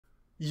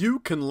You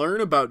can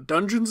learn about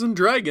Dungeons and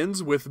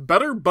Dragons with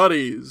better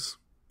buddies.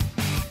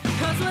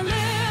 'Cause we're living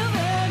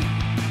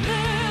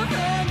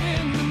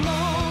in the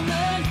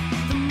moment.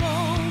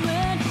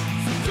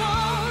 So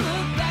don't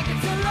look back,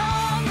 it's a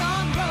long,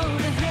 long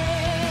road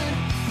ahead.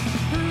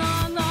 A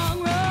long, long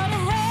road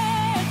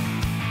ahead.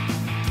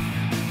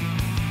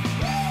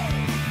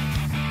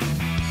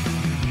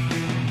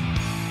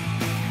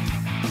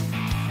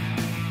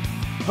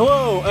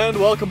 Hello, and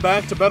welcome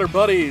back to Better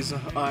Buddies.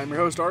 I'm your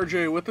host,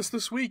 RJ. With us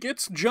this week,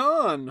 it's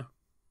John.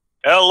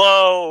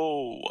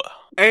 Hello.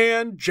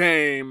 And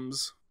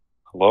James.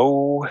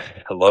 Hello.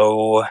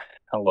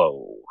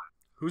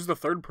 Who's the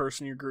third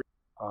person you greet?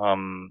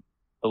 The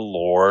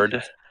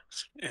Lord.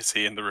 Is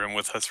he in the room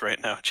with us right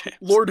now, James?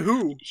 Lord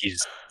who?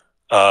 He's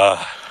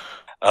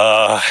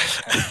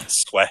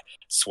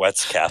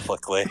sweats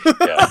Catholically.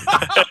 Yeah.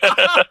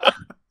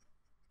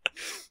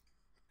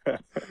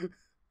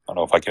 I don't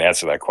know if I can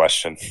answer that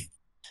question.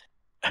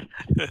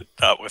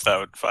 Not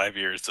without 5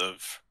 years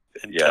of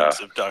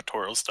intensive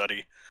doctoral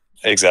study.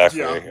 Exactly.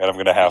 Yeah. And I'm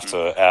gonna have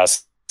to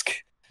ask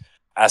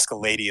a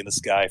lady in the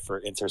sky for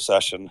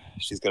intercession.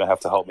 She's gonna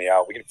have to help me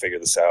out. We can figure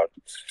this out.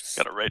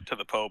 Got to write to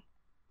the Pope.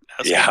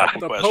 Ask Yeah. him a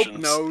couple The questions. Pope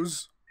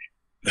knows.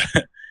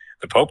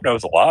 The Pope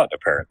knows a lot,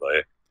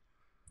 apparently.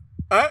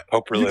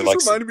 Pope really you just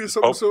likes reminded me of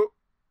something. Pope. So,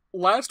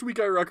 last week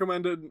I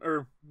recommended,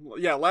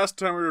 last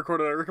time we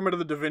recorded, I recommended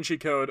the Da Vinci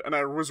Code, and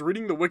I was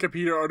reading the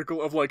Wikipedia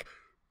article of,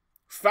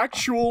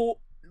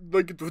 factual,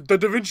 the Da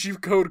Vinci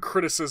Code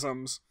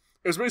criticisms.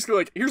 It was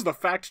basically here's the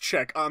fact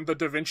check on the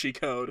Da Vinci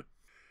Code.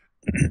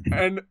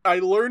 And I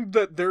learned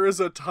that there is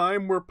a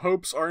time where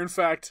popes are, in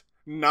fact,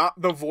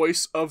 not the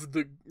voice of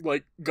the,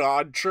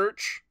 God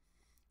church.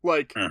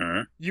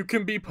 You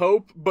can be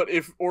pope, but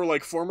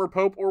former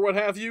pope or what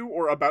have you,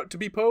 or about to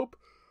be pope,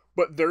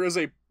 but there is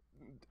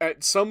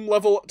at some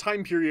level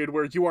time period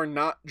where you are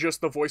not just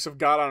the voice of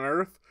God on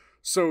earth.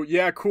 So,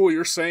 yeah, cool,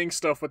 you're saying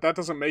stuff, but that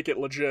doesn't make it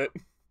legit.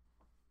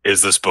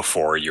 Is this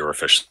before you're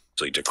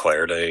officially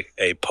declared a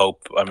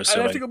pope, I'm I'd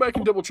assuming? have to go back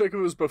and double check if it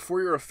was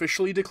before you're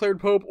officially declared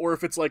pope, or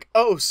if it's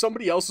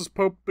somebody else is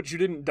pope, but you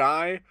didn't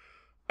die,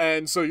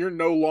 and so you're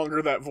no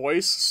longer that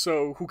voice,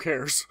 so who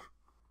cares?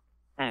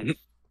 Really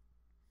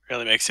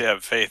makes you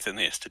have faith in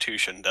the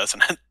institution,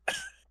 doesn't it?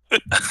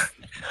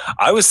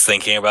 I was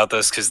thinking about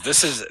this because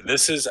this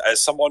is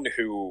as someone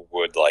who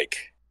would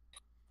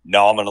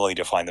nominally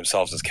define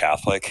themselves as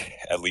Catholic,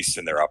 at least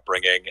in their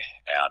upbringing,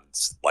 and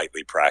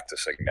lightly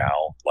practicing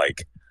now.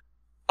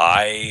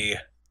 I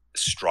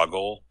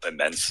struggle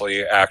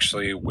immensely,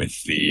 actually,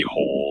 with the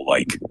whole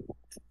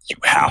you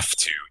have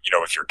to,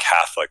 if you're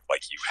Catholic,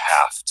 you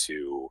have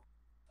to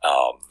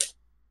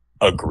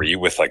agree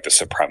with the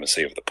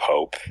supremacy of the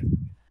Pope.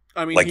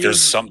 I mean, he there's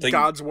is something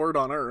God's word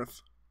on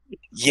earth.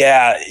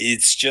 Yeah,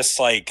 it's just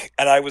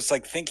and I was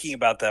thinking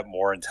about that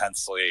more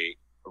intensely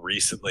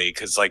recently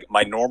because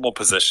my normal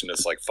position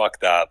is fuck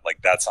that,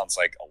 that sounds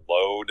like a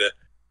load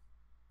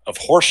of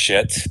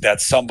horseshit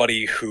that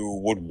somebody who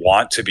would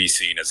want to be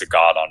seen as a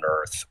god on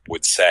earth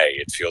would say.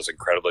 It feels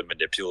incredibly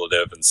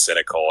manipulative and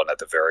cynical, and at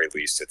the very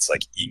least it's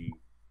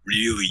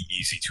really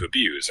easy to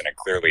abuse, and it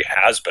clearly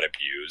has been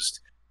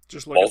abused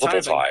Just look at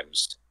multiple tithing.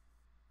 times.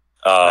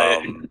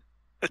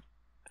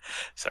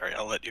 Sorry,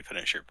 I'll let you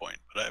finish your point,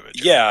 but I have a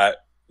joke. Yeah,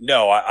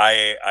 no,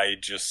 I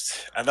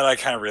just, and then I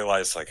kind of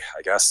realized, I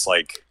guess,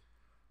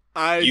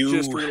 I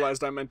just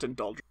realized I meant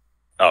indulgence.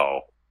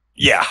 oh,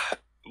 yeah,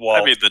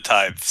 well, I mean, the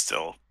tithe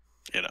still,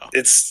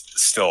 it's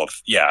still,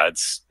 yeah,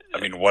 it's, I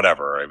mean,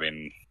 whatever,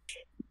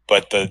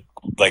 but the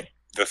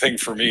thing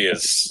for me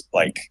is,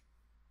 what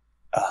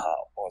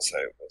was I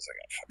gonna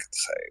fucking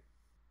say?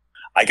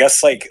 I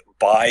guess,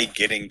 by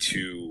getting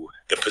to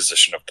the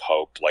position of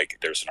Pope,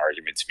 there's an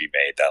argument to be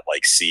made that,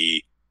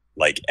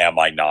 am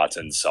I not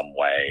in some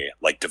way,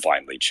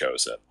 divinely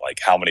chosen?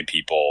 How many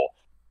people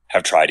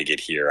have tried to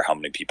get here? How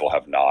many people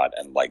have not?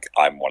 And,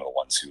 I'm one of the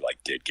ones who,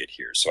 did get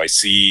here. So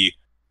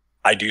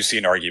I do see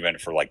an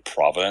argument for,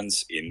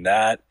 providence in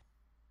that.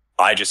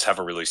 I just have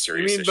a really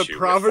serious issue. You mean the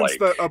province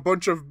that a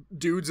bunch of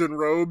dudes in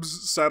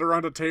robes sat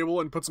around a table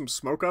and put some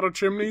smoke out a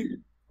chimney?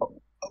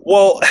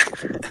 Well,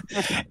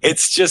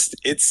 it's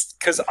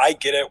because I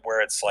get it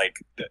where it's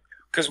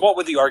because what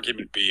would the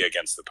argument be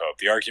against the Pope?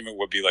 The argument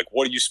would be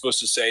what are you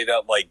supposed to say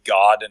that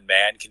God and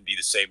man can be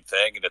the same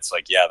thing? And it's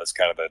yeah, that's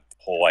kind of the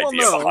whole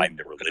idea behind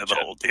the religion. The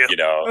whole deal.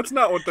 That's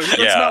not what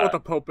not what the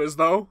Pope is,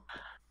 though.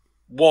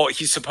 Well,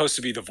 he's supposed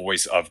to be the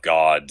voice of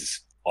God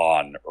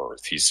on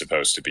earth. He's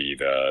supposed to be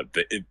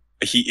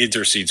he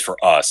intercedes for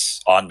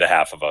us on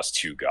behalf of us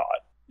to God.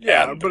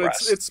 Yeah, but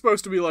it's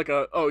supposed to be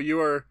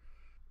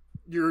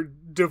you're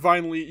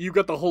divinely, you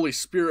got the Holy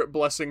Spirit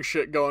blessing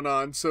shit going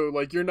on, so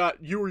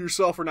you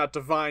yourself are not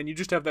divine, you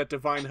just have that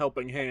divine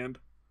helping hand.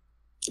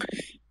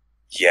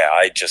 Yeah,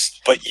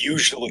 but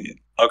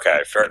usually,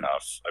 okay, fair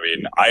enough. I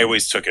mean, I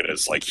always took it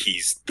as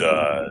he's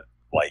the,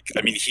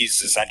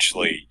 he's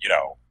essentially,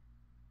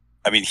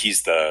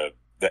 he's the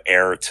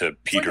heir to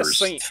Peter's,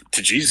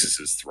 to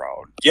Jesus's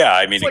throne. Yeah,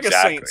 I mean, it's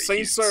exactly. A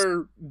saint. Saints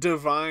are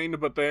divine,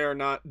 but they are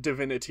not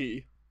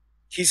divinity.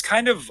 he's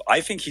kind of,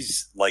 I think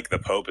he's like, the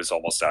Pope is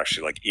almost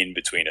actually like in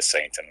between a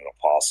saint and an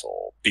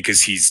apostle,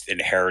 because he's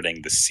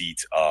inheriting the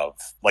seat of,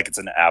 like, it's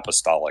an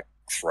apostolic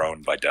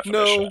throne by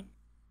definition. No,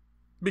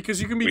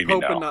 because you can What do be you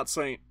mean, pope and no? not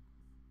saint,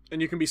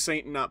 and you can be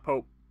saint and not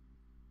pope.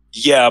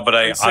 Yeah, but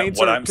And saints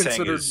what are I'm saying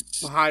considered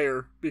is,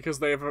 higher because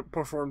they have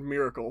performed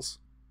miracles.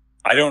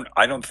 I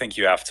don't think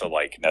you have to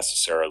like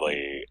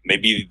necessarily.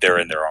 Maybe they're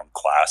in their own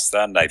class.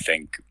 Then I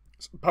think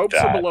Popes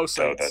are that below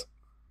though that saints.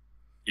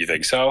 you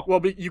think so.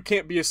 Well, you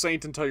can't be a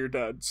saint until you're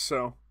dead,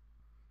 so.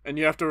 And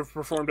you have to have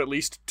performed at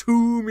least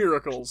 2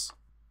 miracles.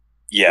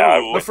 Yeah,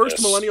 I The first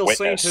witnessed- millennial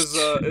saint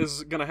witnessed.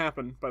 is gonna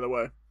happen, by the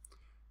way.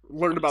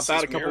 Learned about This that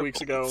is a couple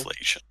weeks miracle ago.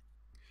 inflation.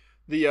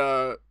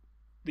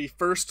 The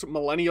first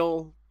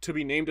millennial to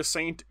be named a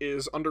saint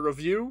is under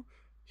review.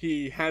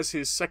 He has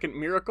his second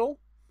miracle.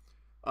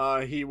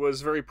 He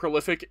was very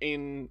prolific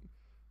in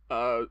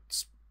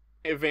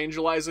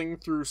evangelizing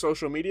through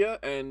social media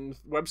and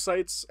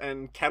websites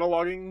and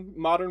cataloging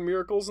modern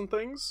miracles and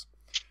things.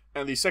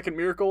 And the second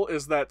miracle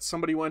is that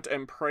somebody went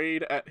and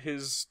prayed at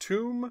his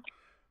tomb,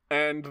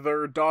 and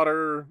their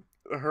daughter,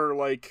 her,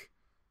 like,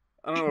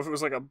 I don't know if it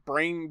was like a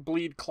brain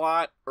bleed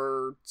clot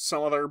or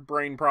some other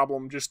brain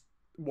problem, just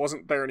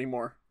wasn't there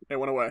anymore. It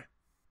went away.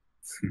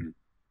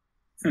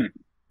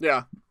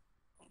 Yeah.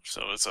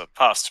 So it's a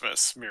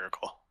posthumous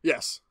miracle.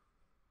 Yes.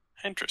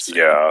 Interesting.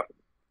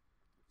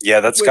 Yeah,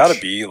 that's Which, got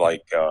to be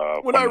like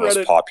when one I of the read most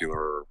it,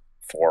 popular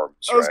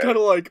forms. I was right? kind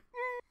of like,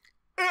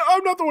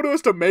 I'm not the one who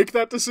has to make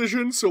that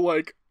decision, so,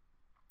 like,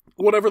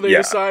 whatever they Yeah.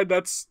 decide,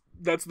 that's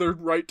their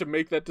right to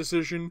make that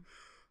decision.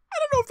 I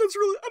don't know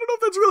if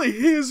that's really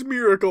his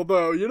miracle,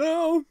 though, you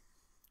know?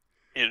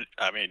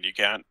 I mean, you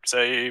can't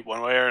say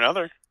one way or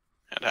another.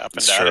 It happened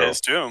It's at true. his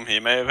tomb. He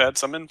may have had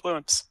some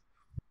influence.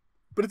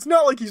 But it's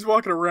not like he's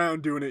walking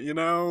around doing it, you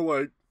know?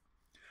 Like,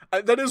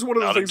 that is one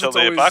of the Not things until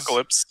that's the always...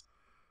 apocalypse.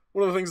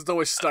 One of the things that's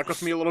always stuck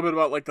with me a little bit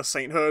about, like, the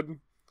sainthood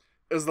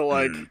is the,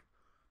 like, Mm.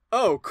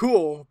 oh,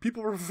 cool,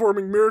 people were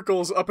performing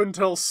miracles up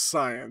until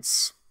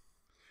science.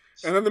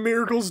 And then the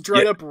miracles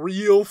dried up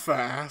real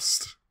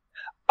fast.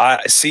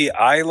 I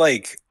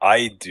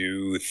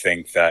do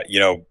think that, you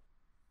know,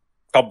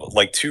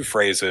 like, 2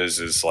 phrases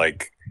is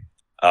like,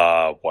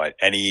 what,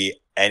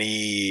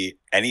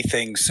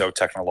 anything so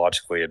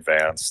technologically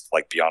advanced,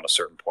 like, beyond a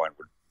certain point,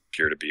 would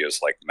appear to be as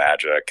like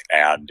magic,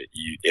 and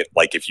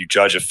if you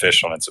judge a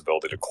fish on its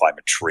ability to climb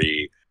a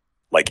tree,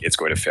 like, it's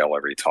going to fail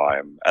every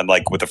time. And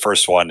like with the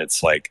first one,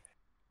 it's like,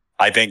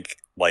 I think,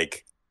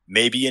 like,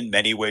 maybe in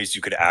many ways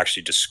you could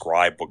actually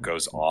describe what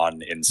goes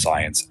on in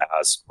science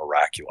as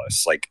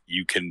miraculous. Like,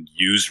 you can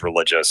use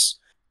religious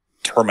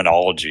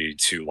terminology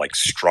to like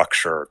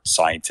structure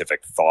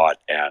scientific thought,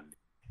 and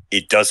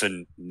it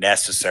doesn't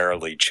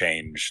necessarily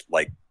change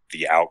like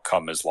the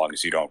outcome as long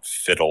as you don't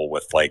fiddle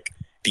with like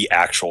the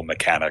actual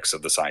mechanics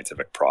of the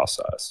scientific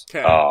process.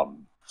 Okay.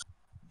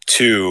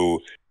 2,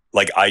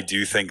 like, I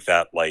do think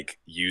that like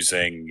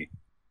using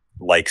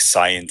like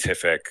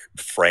scientific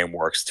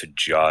frameworks to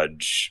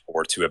judge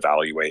or to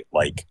evaluate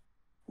like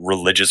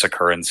religious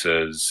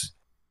occurrences,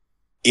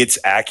 it's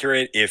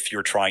accurate if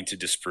you're trying to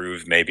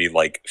disprove maybe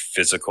like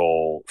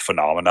physical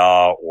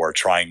phenomena, or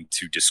trying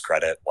to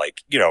discredit,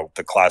 like, you know,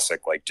 the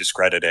classic like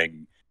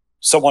discrediting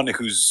someone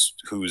who's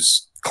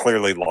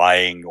clearly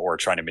lying or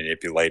trying to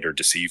manipulate or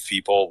deceive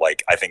people.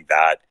 Like, I think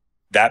that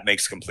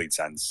makes complete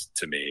sense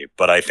to me.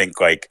 But I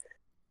think like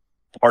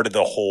part of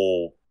the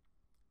whole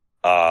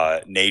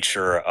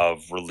nature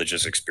of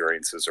religious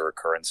experiences or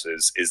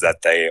occurrences is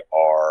that they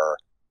are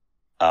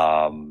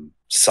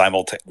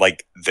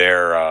like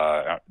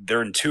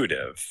they're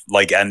intuitive,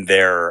 like, and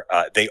they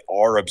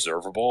are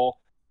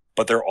observable,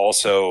 but they're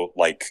also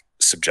like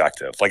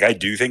subjective. Like, I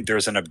do think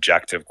there's an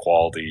objective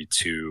quality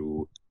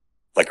to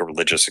like a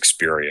religious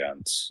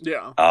experience.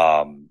 Yeah.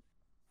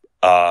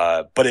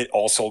 But it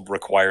also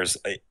requires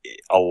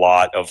a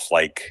lot of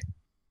like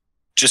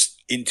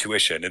just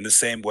intuition, in the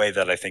same way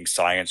that I think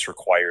science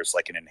requires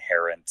like an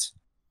inherent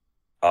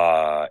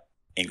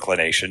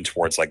inclination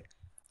towards like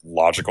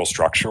logical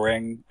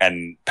structuring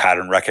and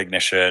pattern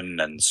recognition,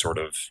 and sort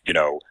of, you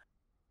know,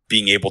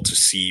 being able to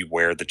see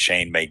where the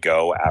chain may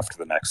go after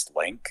the next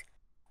link.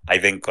 I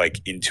think like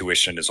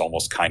intuition is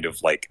almost kind of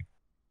like,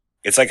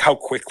 it's like how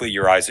quickly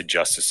your eyes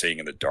adjust to seeing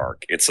in the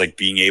dark. It's like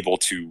being able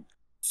to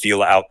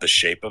feel out the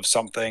shape of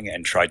something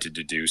and try to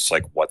deduce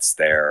like what's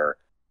there.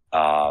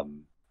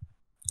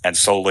 And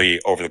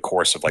slowly over the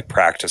course of like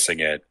practicing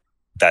it,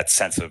 that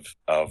sense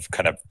of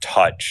kind of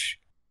touch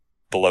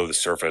below the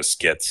surface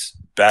gets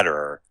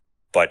better,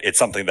 but it's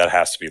something that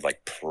has to be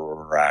like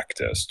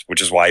practiced,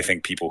 which is why I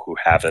think people who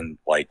haven't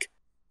like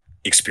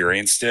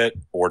experienced it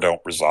or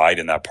don't reside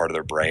in that part of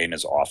their brain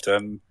as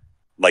often,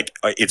 like,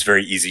 it's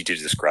very easy to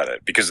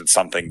discredit, because it's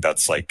something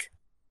that's like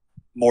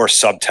more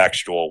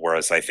subtextual,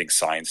 whereas I think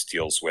science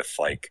deals with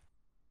like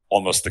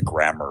almost the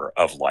grammar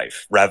of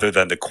life rather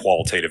than the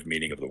qualitative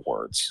meaning of the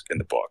words in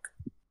the book.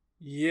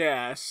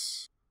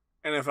 Yes.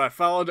 And if I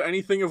followed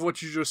anything of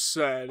what you just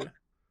said,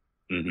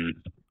 Mm-hmm.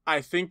 I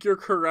think you're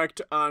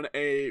correct on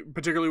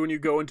particularly when you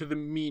go into the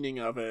meaning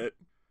of it.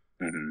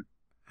 Mm-hmm.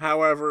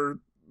 However,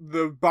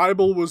 the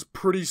Bible was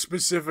pretty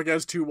specific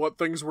as to what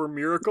things were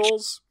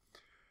miracles.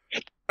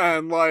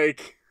 And,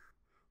 like,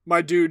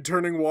 my dude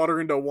turning water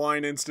into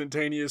wine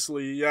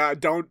instantaneously, yeah,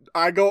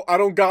 I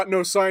don't got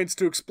no science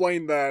to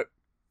explain that.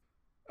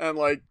 And,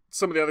 like,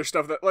 some of the other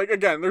stuff that, like,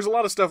 again, there's a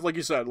lot of stuff, like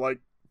you said, like,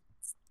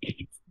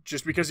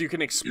 just because you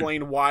can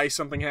explain why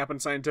something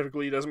happened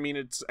scientifically doesn't mean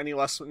it's any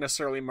less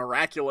necessarily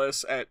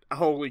miraculous at,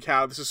 holy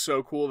cow, this is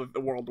so cool that the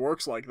world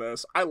works like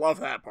this. I love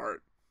that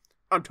part.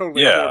 I'm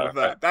totally on board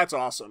with that. That's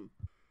awesome.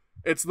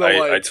 It's the,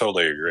 I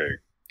totally agree.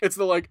 It's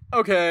the, like,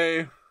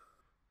 okay,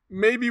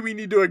 maybe we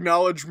need to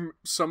acknowledge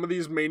some of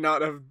these may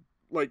not have,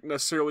 like,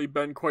 necessarily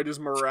been quite as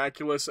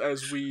miraculous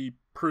as we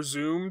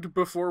presumed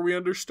before we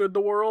understood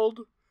the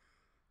world.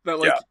 That,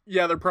 like,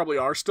 yeah, there probably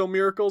are still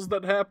miracles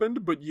that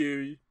happened, but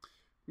you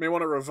may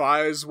want to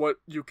revise what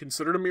you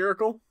considered a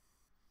miracle.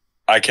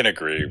 I can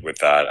agree with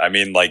that. I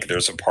mean, like,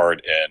 there's a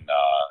part in,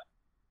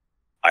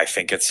 I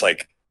think it's,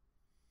 like,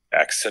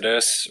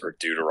 Exodus or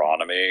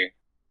Deuteronomy.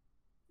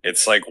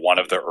 It's, like, one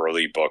of the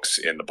early books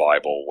in the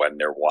Bible when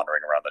they're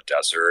wandering around the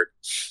desert.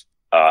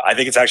 I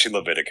think it's actually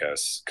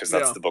Leviticus, because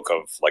that's the book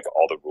of, like,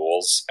 all the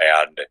rules,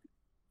 and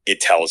it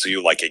tells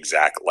you, like,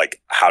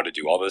 like, how to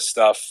do all this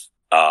stuff.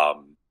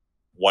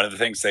 One of the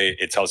things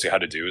it tells you how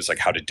to do is, like,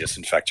 how to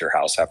disinfect your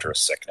house after a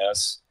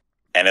sickness.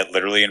 And it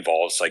literally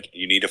involves, like,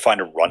 you need to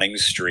find a running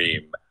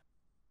stream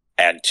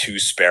and 2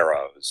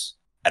 sparrows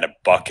and a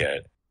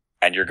bucket.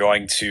 And you're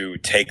going to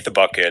take the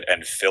bucket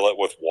and fill it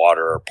with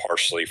water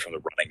partially from the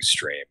running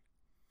stream.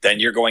 Then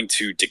you're going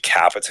to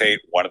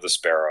decapitate one of the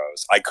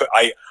sparrows.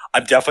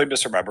 I'm definitely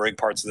misremembering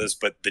parts of this,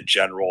 but the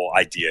general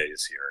idea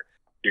is here.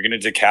 You're going to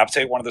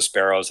decapitate one of the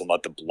sparrows and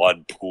let the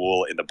blood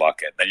pool in the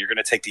bucket. Then you're going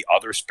to take the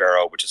other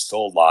sparrow, which is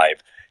still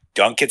alive,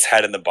 dunk its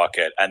head in the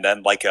bucket, and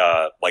then like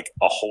a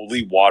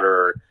holy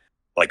water,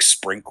 like,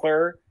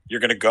 sprinkler, you're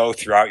going to go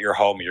throughout your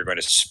home and you're going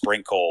to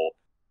sprinkle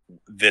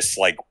this,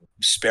 like,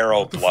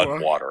 sparrow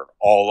blood water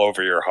all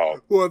over your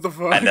home. What the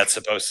fuck? And that's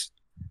supposed,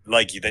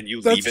 like, then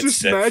you That's leave it just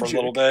sit magic. for a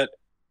little bit.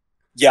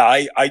 Yeah,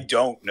 I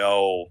don't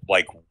know,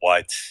 like,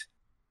 what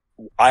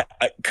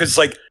because,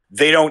 like,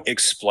 they don't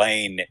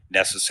explain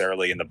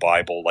necessarily in the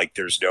Bible, like,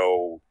 there's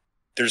no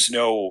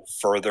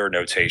further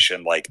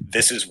notation, like,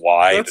 this is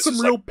why. That's this some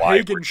is, real like, why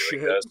pagan we're doing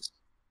shit. this.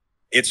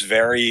 It's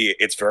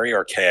very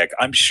archaic.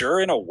 I'm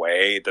sure in a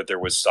way that there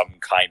was some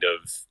kind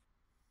of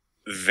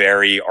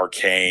very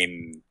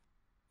arcane,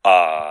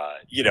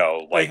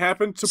 like, they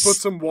happened to put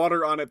some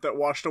water on it that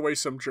washed away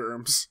some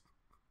germs.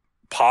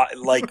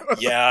 like,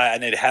 yeah,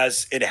 and it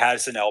has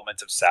an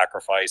element of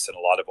sacrifice in a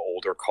lot of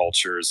older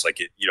cultures. Like,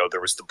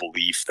 there was the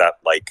belief that,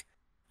 like,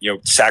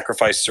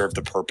 sacrifice served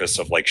the purpose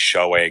of, like,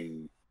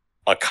 showing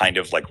a kind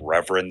of, like,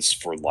 reverence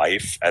for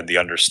life and the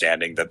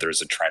understanding that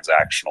there's a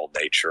transactional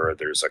nature.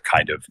 There's a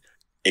kind of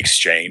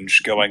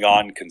exchange going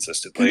on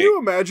consistently. Can you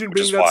imagine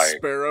being that why-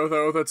 sparrow,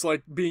 though, that's,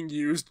 like, being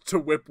used to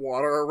whip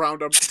water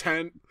around a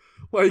tent?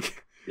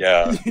 Like,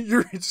 Yeah.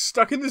 you're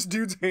stuck in this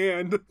dude's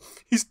hand.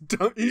 He's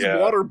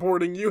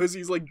waterboarding you as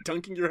he's, like,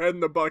 dunking your head in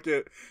the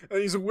bucket, and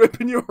he's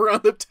whipping you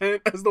around the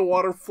tent as the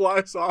water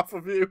flies off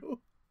of you.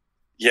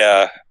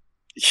 Yeah.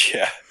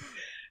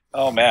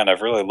 Oh man,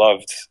 I've really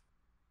loved.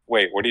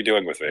 Wait, what are you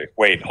doing with me?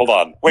 Wait, hold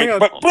on. Wait,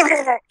 Hang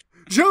on.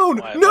 Joan,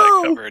 Why am I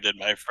no! covered in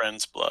my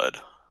friend's blood?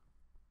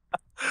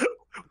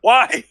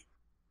 Why?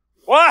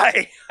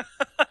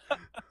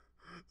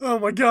 Oh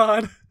my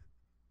god.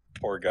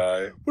 Poor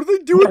guy. What do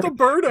they do with the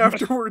bird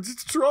afterwards?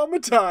 It's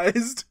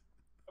traumatized.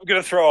 I'm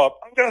gonna throw up.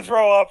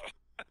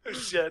 Oh,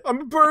 shit.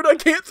 I'm a bird, I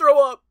can't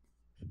throw up.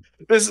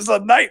 This is a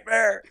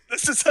nightmare.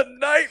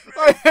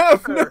 I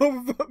have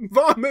no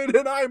vomit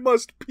and I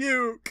must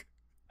puke.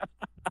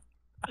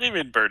 What do you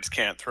mean birds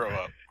can't throw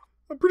up?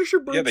 I'm pretty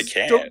sure birds they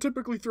can. don't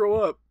typically throw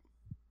up.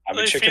 I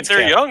mean, They feed chickens their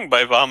can't. young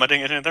by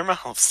vomiting it in their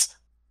mouths.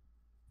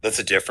 That's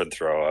a different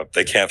throw up.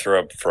 They can't throw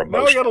up for Now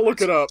I emotion. gotta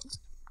look it up.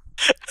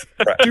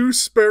 Right. Do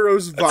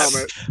sparrows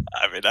vomit?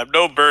 I mean, I'm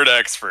no bird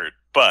expert,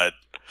 but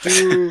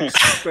Do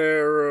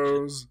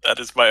sparrows? that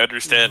is my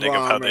understanding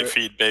of how they Vomit.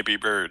 feed baby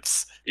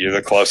birds. You're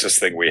the closest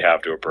thing we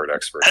have to a bird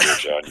expert here,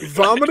 John. You've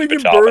Vomiting been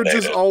in birds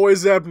is dominated.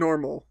 always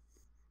abnormal.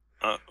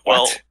 Well,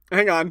 What?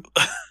 Hang on.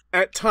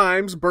 At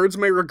times, birds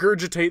may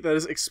regurgitate, that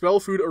is, expel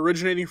food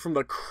originating from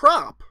the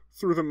crop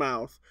through the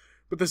mouth,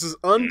 but this is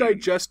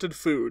undigested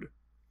food.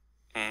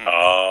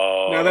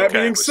 Oh. Now, that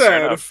being fair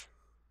said, enough.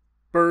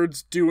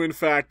 birds do in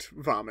fact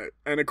vomit.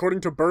 And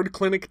according to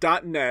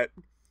birdclinic.net,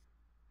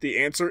 the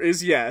answer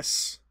is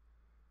yes.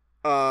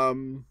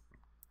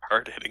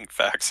 hard-hitting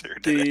facts here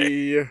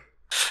today.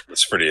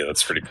 That's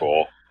pretty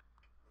cool.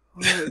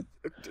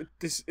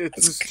 It's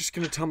just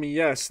gonna tell me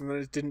yes, and then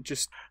it didn't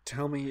just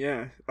tell me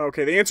yeah.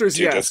 Okay, the answer is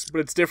Dude, yes, that's- but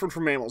it's different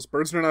from mammals.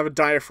 Birds don't have a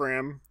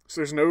diaphragm,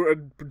 so there's no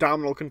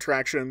abdominal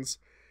contractions,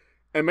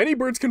 and many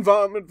birds can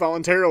vomit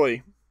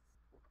voluntarily.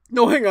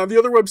 No, hang on. The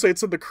other website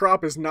said the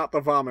crop is not the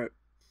vomit.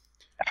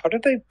 How do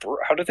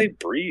they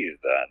breathe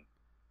then?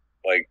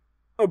 Like,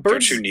 Oh,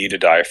 birds. don't you need a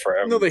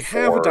diaphragm? No, they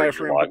have a for your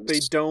diaphragm, but they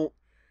lungs? don't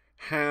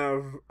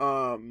have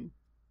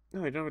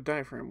No, they don't have a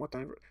diaphragm. What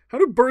diaphragm? How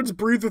do birds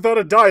breathe without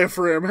a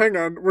diaphragm? Hang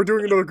on, we're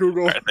doing another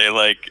Google. Are they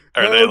like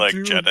How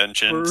do jet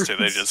engines? Do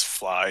they birds- just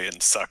fly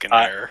and suck in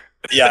I- air?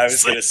 Yeah, I was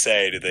It's gonna like-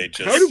 say, do they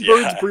just? How do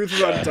birds yeah, breathe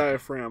without yeah. a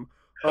diaphragm?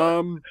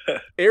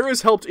 Air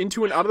is helped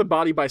into and out of the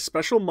body by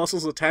special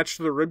muscles attached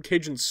to the rib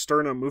cage and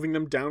sternum, moving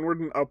them downward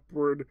and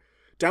upward,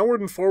 downward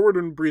and forward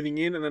when breathing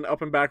in, and then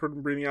up and backward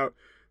when breathing out.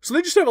 So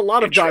they just have a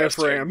lot of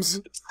Interesting.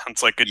 diaphragms.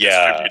 Sounds like a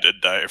Yeah.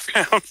 distributed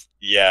diaphragm.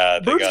 Yeah,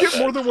 they Birds got get that,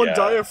 more than one yeah.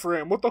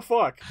 diaphragm. What the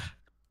fuck?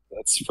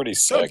 That's pretty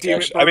sick. damn it,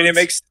 Actually. I mean,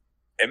 birds.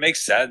 it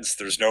makes sense.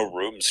 There's no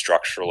room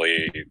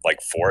structurally like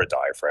for a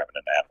diaphragm in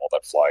an animal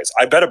that flies.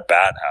 I bet a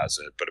bat has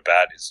it, but a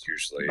bat is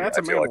usually. Bat's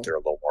I a feel mammal. like they're a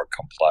little more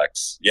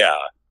complex. Yeah,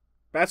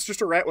 That's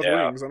just a rat with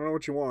Yeah. wings. I don't know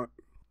what you want.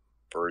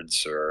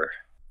 birds are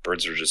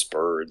just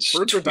birds.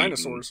 Birds are tweeting.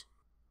 dinosaurs.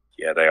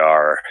 Yeah, they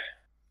are.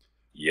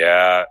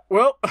 Yeah.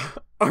 Well,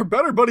 our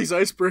Better Buddies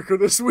icebreaker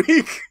this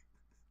week.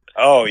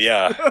 Oh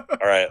yeah.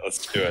 All right,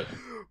 let's do it.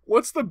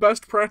 What's the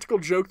best practical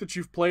joke that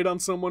you've played on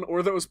someone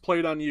or that was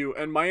played on you?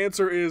 And my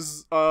answer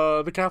is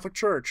the Catholic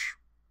Church.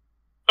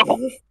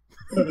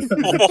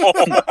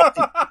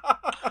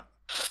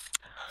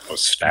 Oh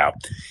snap!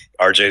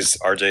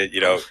 RJ.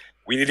 You know,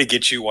 we need to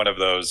get you one of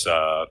those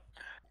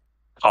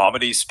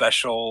comedy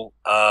special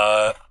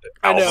I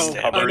album know,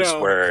 I covers know.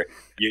 where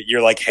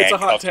you're like It's a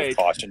hot handcuffed with take.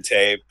 caution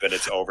tape and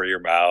it's over your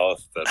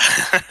mouth.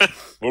 And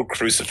we'll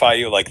crucify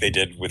you like they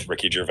did with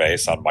Ricky Gervais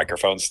on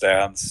microphone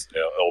stands.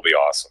 It'll be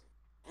awesome.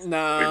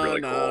 No, It'd be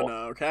really no, cool.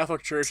 no.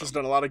 Catholic Church has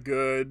done a lot of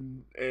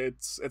good.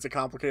 It's a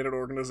complicated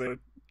organization,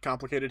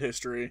 complicated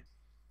history.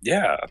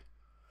 Yeah,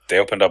 they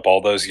opened up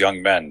all those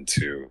young men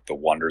to the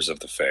wonders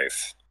of the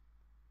faith.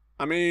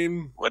 I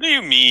mean, What do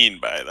you mean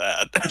by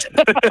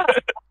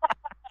that?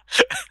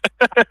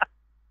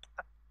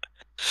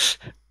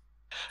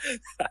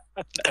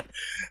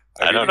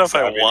 I don't know if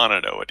I want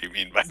to know what you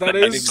mean by That that.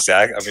 is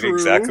true.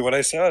 exactly what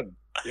I said.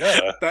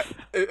 Yeah. that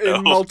in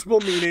No. multiple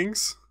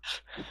meanings.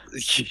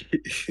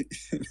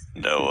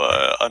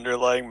 No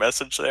underlying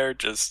message there,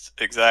 just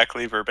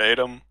exactly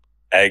verbatim.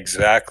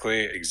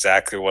 Exactly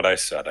what I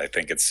said. I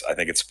think it's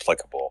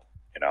applicable.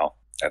 You know,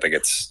 I think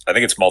it's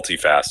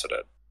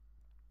multifaceted,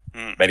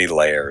 Hmm. many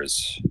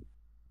layers.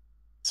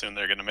 Soon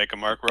they're gonna make a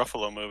Mark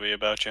Ruffalo movie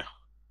about you.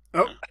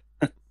 Oh,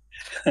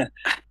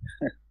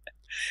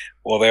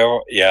 Well,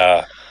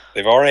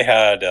 they've already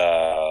had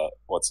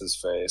what's his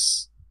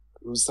face?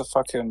 Who's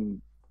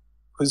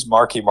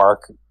Marky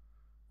Mark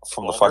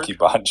from the Wahlberg? Funky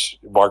Bunch?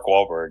 Mark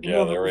Wahlberg.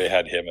 Yeah, they Mhm. already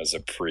had him as a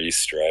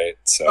priest, right?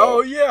 So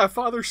oh yeah,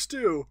 Father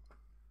Stew.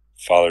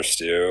 Father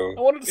Stew.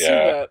 I wanted to see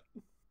Yeah. that.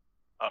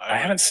 I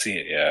haven't seen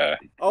it. Yeah.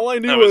 All I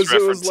knew I was was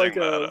it was like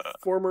referencing a that,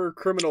 former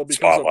criminal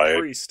becomes Spotlight. a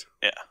priest.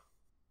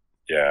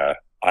 Yeah,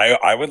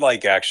 I would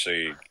like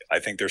actually. I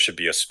think there should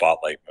be a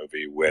Spotlight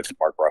movie with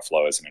Mark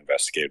Ruffalo as an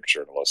investigative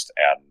journalist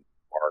and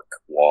Mark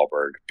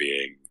Wahlberg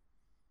being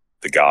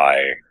the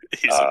guy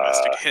He's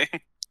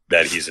investigating.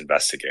 that he's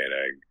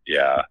investigating.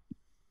 Yeah,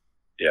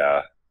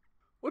 yeah.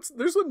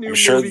 There's a new I'm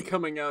sure movie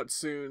coming out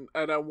soon,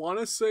 and I want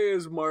to say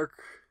is Mark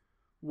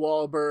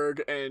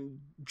Wahlberg and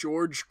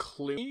George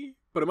Clooney,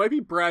 but it might be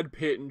Brad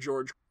Pitt and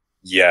George.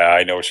 Yeah,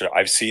 I know.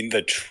 I've seen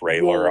the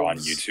trailer on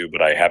Wolves. YouTube,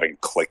 but I haven't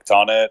clicked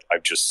on it.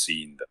 I've just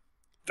seen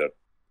the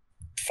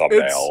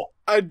thumbnail.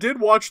 I did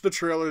watch the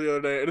trailer the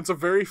other day, and it's a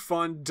very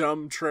fun,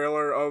 dumb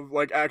trailer of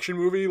like action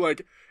movie.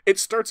 Like it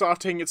starts off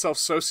taking itself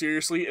so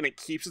seriously, and it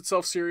keeps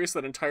itself serious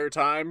that entire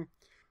time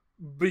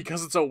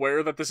because it's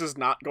aware that this is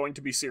not going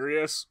to be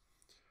serious.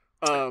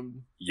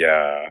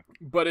 Yeah,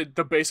 But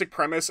the basic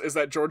premise is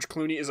that George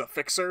Clooney is a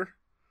fixer,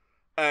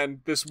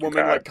 and this woman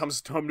Okay. like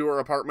comes home to her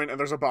apartment, and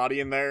there's a body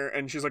in there,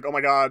 and she's like, "Oh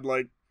my god,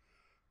 like,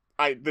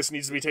 this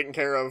needs to be taken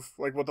care of.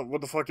 Like, what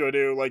the fuck do I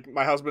do? Like,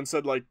 my husband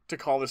said like to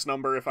call this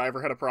number if I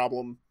ever had a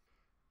problem,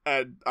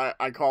 and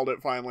I called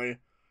it finally."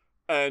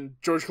 And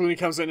George Clooney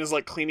comes in and is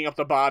like cleaning up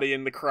the body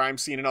and the crime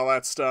scene and all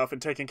that stuff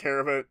and taking care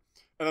of it,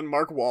 and then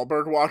Mark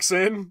Wahlberg walks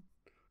in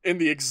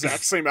the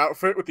exact same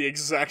outfit with the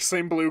exact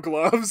same blue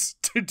gloves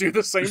to do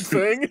the same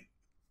thing.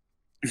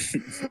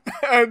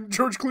 And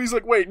George Clooney's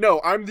like, wait, no,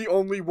 I'm the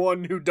only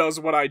one who does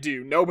what I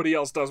do. Nobody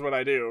else does what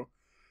I do.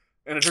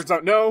 And it turns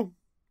out, no,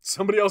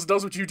 somebody else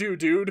does what you do,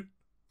 dude.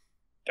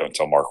 don't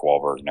tell Mark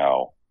Wahlberg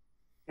no.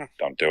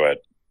 Don't do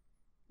it.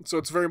 So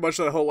it's very much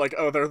that whole, like,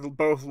 oh, they're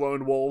both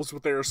lone wolves,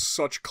 but they're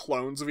such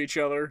clones of each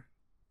other.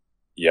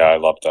 Yeah, I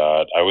love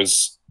that.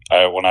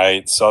 When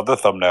I saw the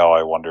thumbnail,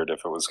 I wondered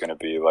if it was going to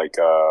be like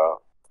a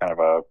kind of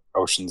a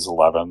Ocean's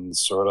 11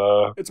 sort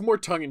of It's more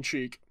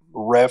tongue-in-cheek.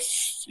 riff.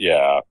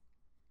 Yeah.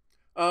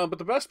 But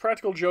the best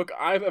practical joke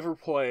I've ever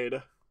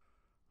played.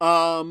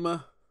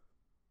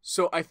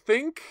 So I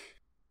think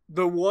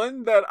the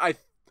one that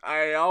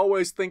I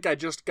always think I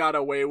just got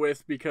away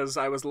with because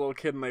I was a little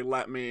kid and they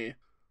let me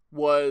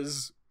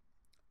was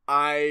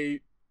I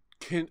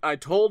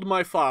told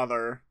my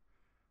father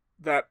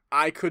that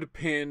I could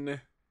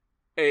pin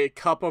a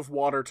cup of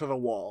water to the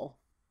wall.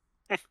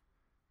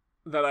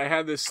 That I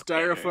had this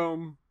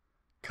styrofoam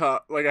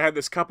cup, like I had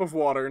this cup of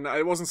water, and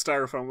it wasn't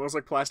styrofoam, it was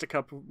like plastic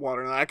cup of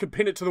water, and I could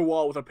pin it to the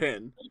wall with a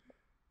pin.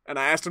 And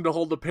I asked him to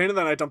hold the pin, and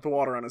then I dumped the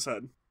water on his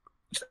head.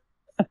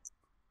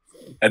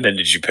 And then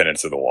did you pin it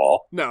to the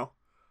wall? No.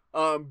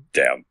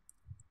 Damn.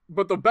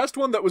 But the best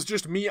one that was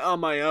just me on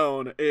my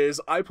own is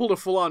I pulled a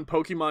full-on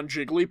Pokemon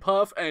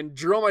Jigglypuff and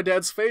drew on my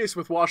dad's face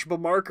with washable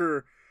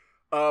marker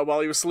while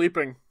he was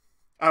sleeping.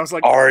 I was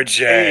like,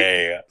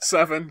 RJ, 8,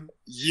 7.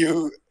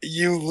 you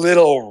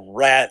little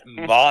rat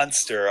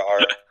monster,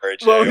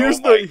 RJ. Well, here's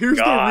oh my the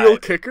God. real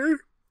kicker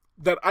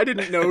that I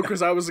didn't know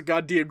because I was a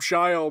goddamn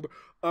child.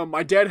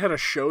 My dad had a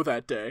show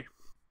that day.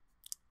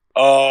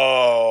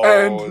 Oh,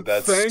 And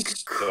that's thank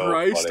so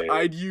Christ funny.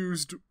 I'd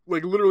used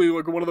literally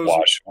one of those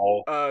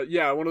Washable.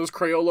 one of those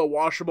Crayola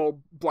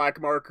washable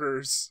black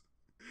markers.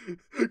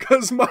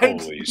 Because my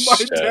Holy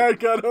shit. dad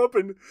got up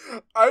and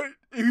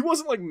he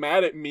wasn't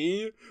mad at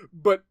me,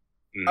 but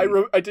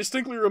I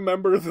distinctly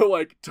remember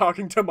the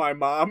talking to my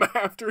mom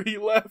after he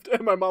left,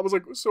 and my mom was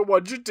like, "So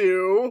what'd you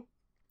do?"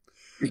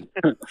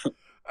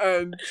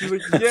 And she's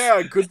like,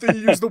 "Yeah, good thing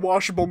you used the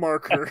washable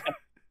marker."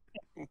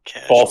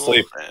 Fall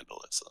asleep.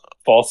 Vandalism.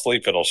 Fall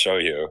asleep, it'll show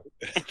you.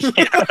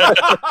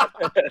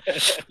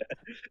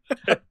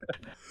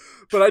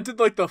 But I did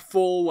the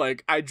full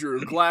I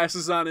drew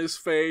glasses on his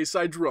face,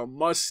 I drew a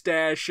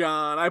mustache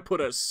on, I put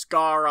a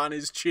scar on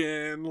his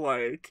chin.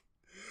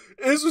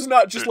 This was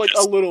not just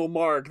a little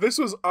mark. This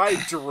was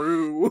I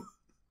drew.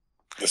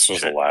 This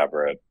was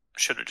elaborate.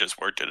 Should have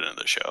just worked it into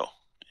the show,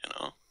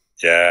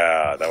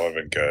 Yeah, that would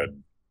have been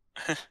good.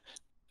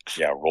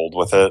 Yeah, rolled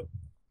with it.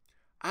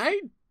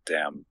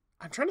 Damn.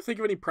 I'm trying to think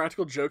of any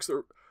practical jokes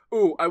that.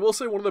 Ooh, I will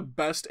say one of the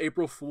best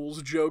April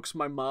Fool's jokes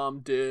my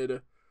mom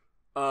did.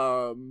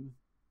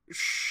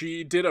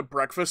 She did a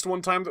breakfast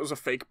one time that was a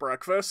fake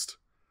breakfast.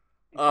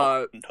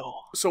 No.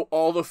 So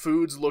all the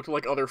foods looked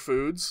like other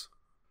foods.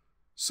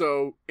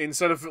 So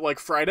instead of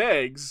fried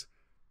eggs,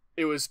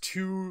 it was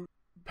 2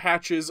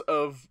 patches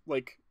of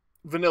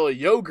vanilla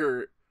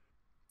yogurt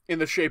in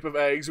the shape of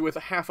eggs with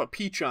half a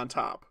peach on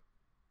top.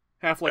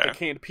 Half a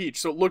canned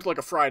peach. So it looked like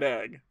a fried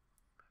egg.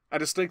 I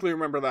distinctly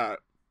remember that.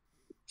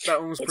 That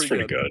one was That's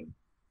pretty pretty good.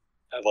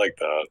 I like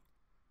that.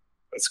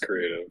 That's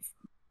creative.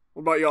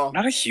 What about y'all? I'm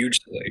not a huge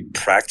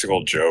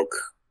practical joke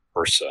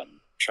person.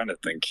 I'm trying to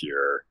think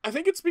here. I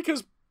think it's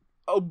because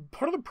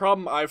part of the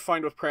problem I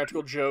find with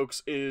practical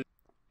jokes is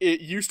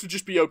it used to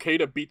just be okay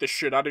to beat the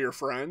shit out of your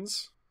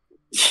friends.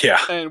 Yeah.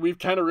 And we've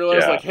kind of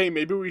realized, hey,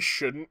 maybe we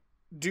shouldn't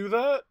do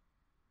that.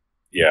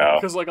 Yeah.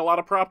 Because, a lot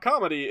of prop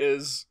comedy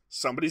is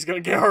somebody's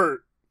gonna get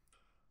hurt.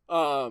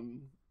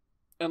 And,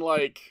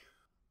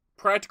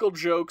 practical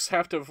jokes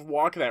have to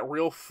walk that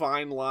real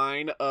fine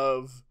line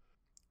of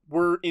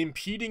we're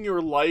impeding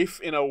your life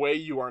in a way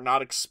you are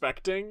not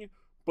expecting,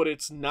 but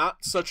it's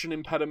not such an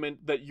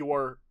impediment that you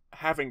are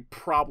having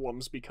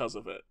problems because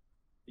of it.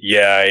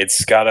 Yeah,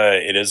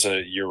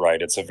 you're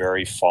right, it's a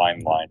very fine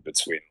line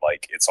between,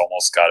 it's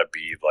almost gotta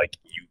be,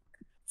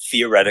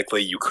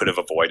 theoretically you could have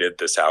avoided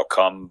this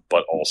outcome,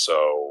 but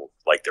also,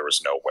 there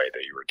was no way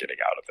that you were getting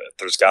out of it.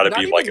 There's gotta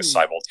be, a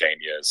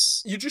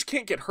simultaneous... You just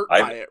can't get hurt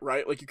by it,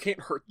 right? You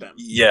can't hurt them.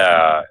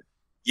 Yeah.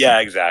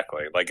 Yeah,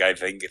 exactly. I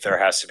think there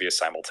has to be a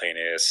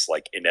simultaneous,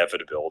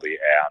 inevitability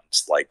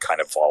and, kind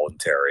of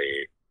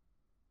voluntary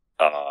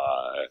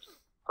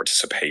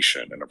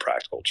participation in a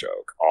practical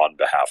joke on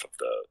behalf of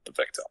the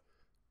victim.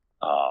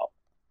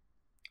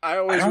 I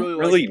always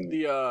really like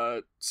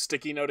the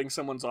sticky noting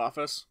someone's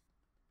office.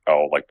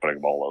 Oh, putting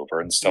them all over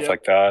and stuff Yep.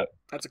 like that?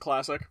 That's a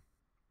classic.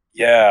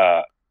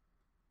 Yeah.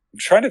 I'm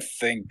trying to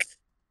think.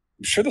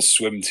 I'm sure the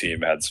swim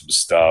team had some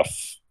stuff.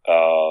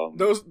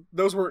 Those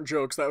weren't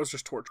jokes. That was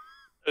just torture.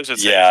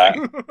 Yeah,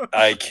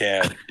 I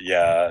can't.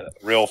 Yeah,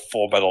 real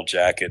Full Metal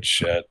Jacket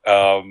shit.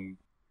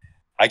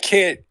 I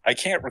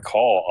can't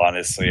recall,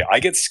 honestly. I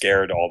get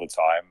scared all the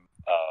time.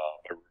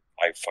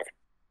 I fucking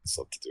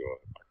love to do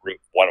it.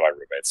 One of my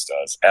roommates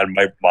does, and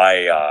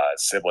my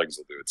siblings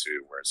will do it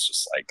too. Where it's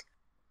just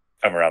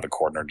I'm around the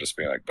corner and just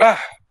being and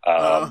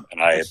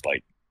I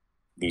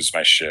lose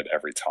my shit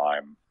every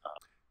time.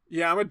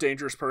 Yeah, I'm a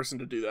dangerous person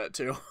to do that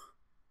too.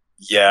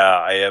 Yeah,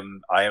 I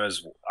am.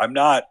 I'm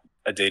not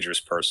a dangerous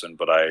person,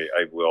 but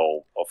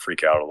I'll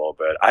freak out a little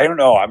bit. I don't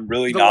know. I'm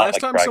really the not. last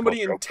time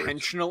somebody jokers.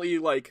 intentionally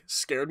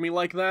scared me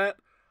like that,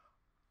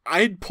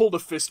 I'd pulled a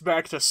fist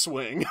back to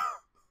swing.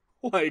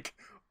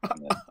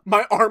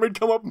 My arm had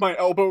come up, my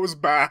elbow was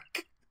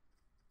back.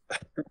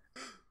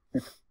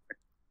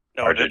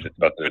 No,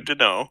 good to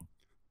know.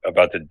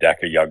 About to deck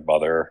a young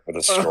mother with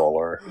a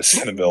stroller just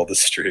in the middle of the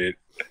street.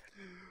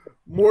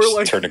 More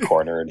just turned a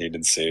corner and he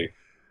didn't see.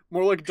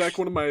 More like deck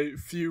one of my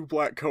few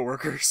black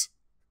coworkers.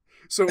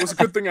 So it was a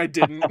good thing I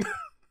didn't.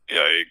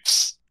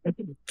 Yikes.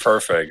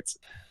 Perfect.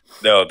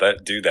 No,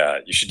 do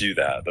that. You should do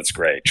that. That's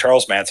great.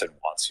 Charles Manson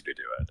wants you to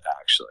do it,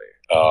 actually.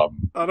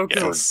 I don't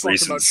give a fuck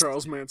reasons- about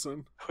Charles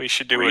Manson. We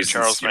should do what Reasons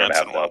Charles you don't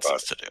Manson have to wants know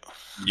us to do.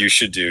 You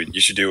should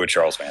do what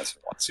Charles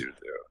Manson wants you to do.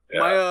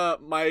 Yeah.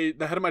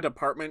 The head of my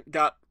department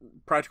got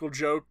practical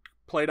joke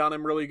played on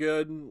him really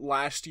good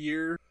last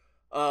year.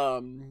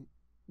 One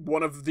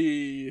of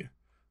the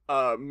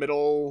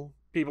middle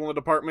people in the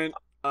department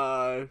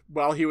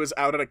while he was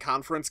out at a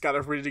conference, got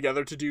everybody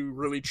together to do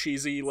really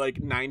cheesy, like,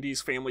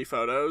 90s family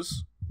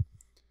photos.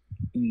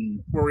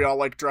 Where we all,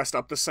 like, dressed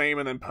up the same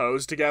and then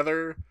posed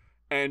together.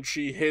 And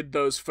she hid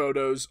those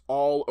photos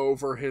all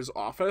over his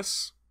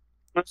office.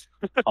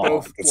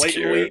 Both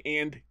blatantly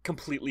and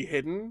completely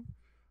hidden.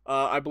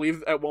 I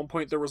believe at one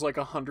point there was, like,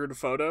 100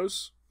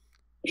 photos.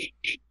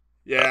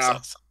 Yeah. That's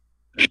awesome.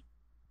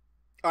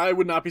 I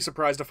would not be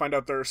surprised to find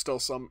out there are still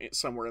some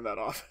somewhere in that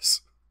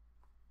office.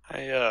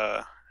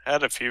 I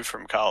had a few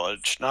from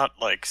college, not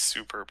like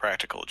super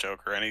practical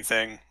joke or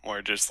anything,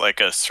 more just like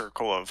a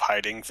circle of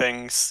hiding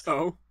things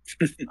Oh.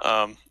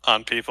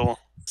 on people.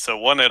 So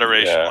one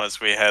iteration Yeah. was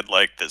we had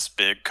like this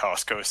big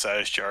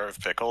Costco-sized jar of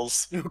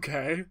pickles,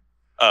 Okay.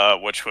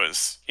 which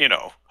was,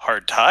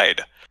 hard to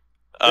hide.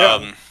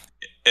 Yeah.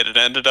 It had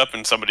ended up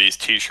in somebody's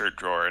t-shirt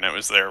drawer, and it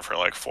was there for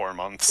like 4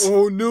 months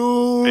Oh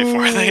no!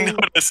 before they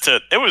noticed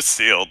it. It was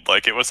sealed,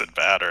 like it wasn't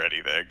bad or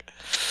anything.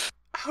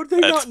 How'd they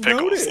That's not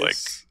pickles,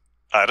 notice?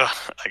 I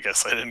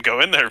guess I didn't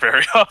go in there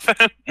very often.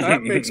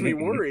 That makes me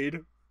worried.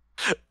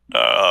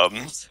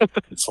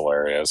 It's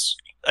hilarious.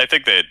 I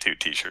think they had 2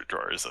 t-shirt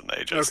drawers, and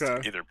they just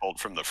Okay. either pulled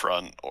from the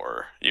front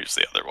or used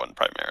the other one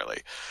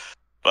primarily.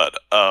 But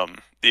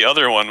the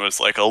other one was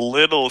like a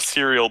little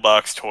cereal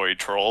box toy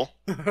troll,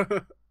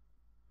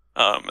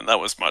 and that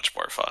was much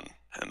more fun.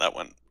 And that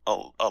went a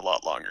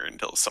lot longer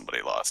until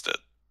somebody lost it.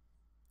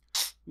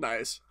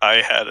 Nice.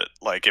 I had it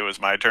like it was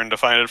my turn to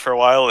find it for a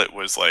while. It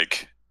was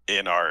like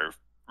in our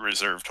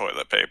reserve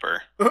toilet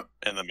paper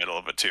in the middle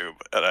of a tube,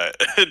 and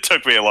it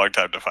took me a long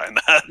time to find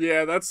that.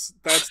 Yeah, that's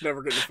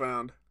never getting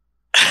found.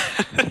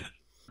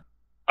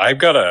 I've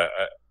got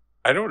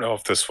I don't know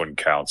if this one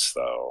counts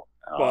though.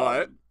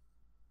 But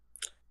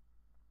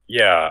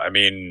Yeah, I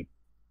mean,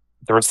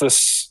 there was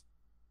this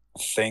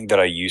thing that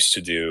I used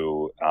to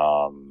do.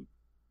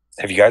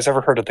 Have you guys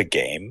ever heard of the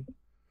game?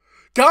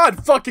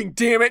 God fucking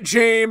damn it,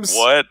 James!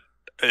 What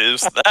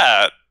is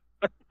that?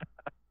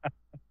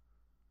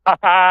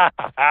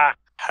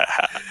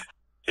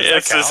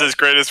 Yes, this is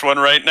greatest one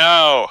right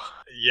now.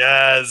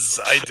 Yes,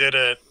 I did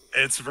it.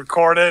 It's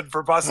recorded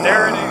for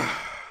posterity.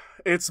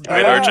 It's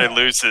Right, bad. RJ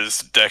loses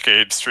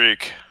decade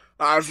streak.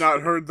 I've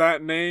not heard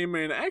that name,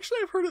 and actually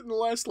I've heard it in the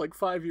last, like,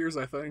 5 years,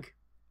 I think.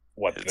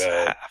 What It's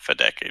the half a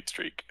decade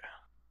streak.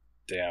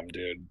 damn,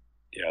 dude?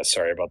 Yeah,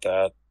 sorry about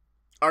that.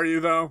 Are you,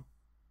 though?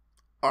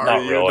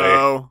 Not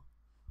really.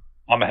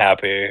 I'm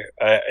happy.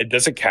 It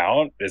doesn't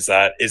count. Is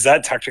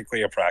that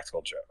technically a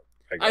practical joke?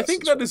 I guess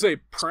think is that what- is a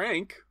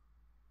prank.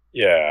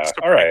 Yeah. It's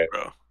a All prank, right.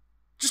 bro.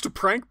 Just a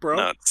prank, bro.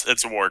 No,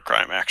 it's a war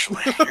crime,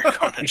 actually. You're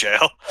going to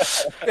jail.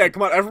 Yeah,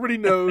 come on. Everybody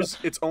knows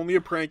it's only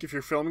a prank if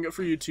you're filming it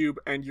for YouTube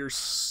and you're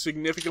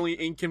significantly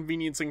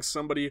inconveniencing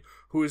somebody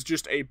who is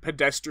just a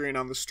pedestrian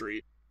on the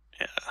street.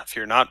 Yeah, if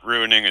you're not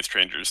ruining a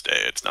stranger's day,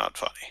 it's not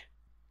funny.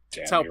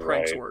 Damn, That's how you're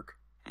pranks right. work.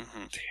 Mm-hmm.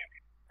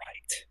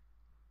 Right.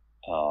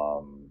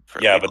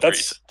 For Yeah, legal but that's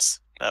reasons.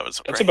 That was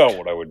a that's prank. about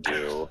what I would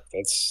do.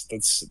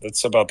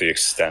 That's about the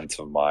extent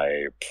of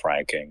my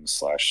pranking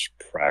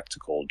 /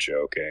 practical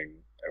joking,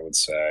 I would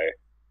say.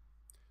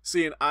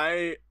 See, and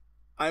I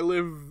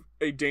live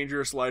a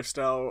dangerous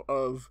lifestyle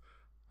of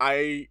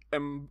I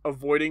am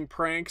avoiding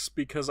pranks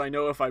because I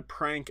know if I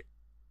prank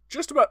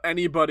just about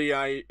anybody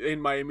in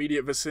my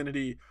immediate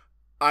vicinity,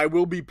 I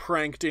will be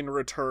pranked in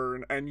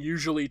return, and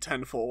usually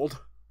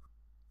tenfold.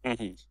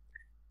 Mhm.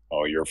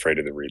 Oh, you're afraid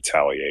of the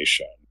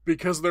retaliation.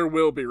 Because there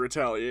will be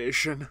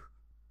retaliation.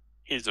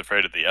 He's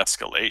afraid of the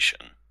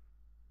escalation.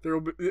 There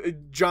will be,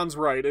 John's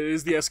right. It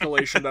is the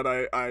escalation that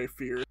I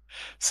fear.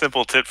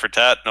 Simple tit for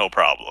tat, no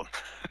problem.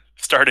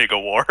 Starting a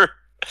war,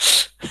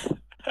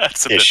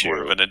 that's a Issue. bit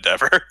more of an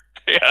endeavor.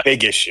 Yeah.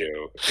 Big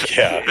issue.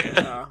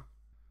 Yeah.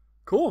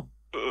 Cool.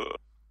 Ugh.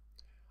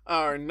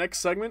 Our next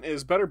segment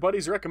is Better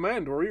Buddies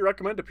Recommend, where we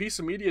recommend a piece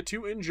of media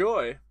to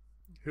enjoy.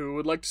 Who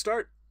would like to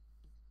start?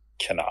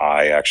 Can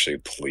I actually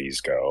please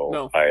go?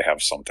 No. I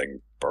have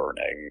something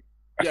burning.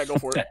 Yeah, go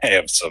for it. I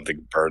have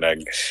something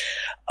burning.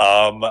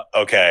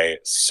 Okay,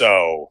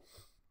 so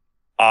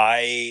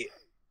I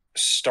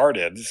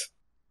started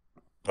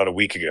about a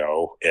week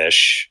ago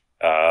ish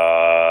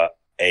a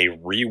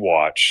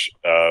rewatch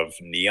of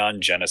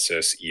Neon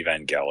Genesis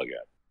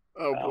Evangelion.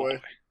 Oh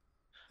boy.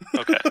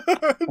 Okay.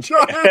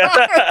 John.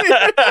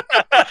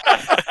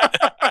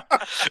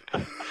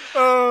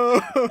 Oh,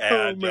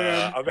 And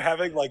man. I'm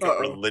having like Uh-oh. a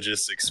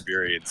religious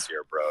experience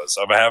here, bros.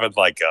 I'm having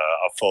like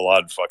a full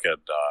on fucking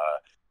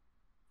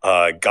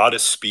God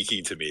is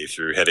speaking to me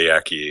through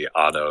Hideaki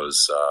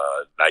Anno's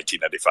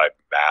 1995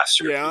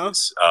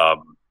 masterpiece.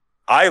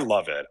 I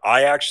love it.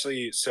 I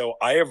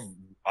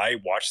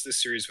watched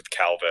this series with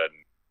Calvin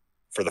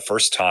for the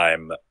first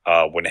time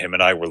when him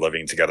and I were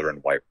living together in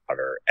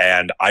Whitewater,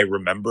 and I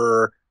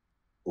remember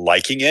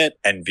liking it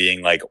and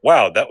being like,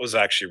 wow, that was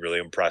actually really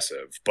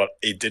impressive, but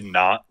it did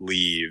not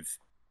leave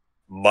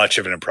much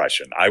of an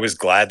impression. I was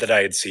glad that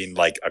I had seen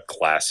like a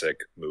classic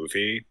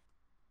movie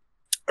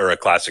or a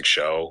classic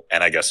show,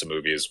 and I guess a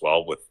movie as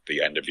well, with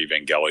the End of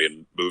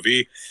Evangelion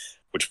movie,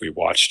 which we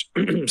watched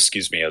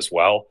excuse me, as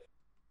well.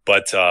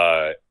 But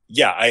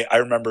yeah, I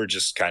remember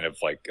just kind of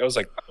like I was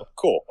like, oh,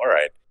 cool, all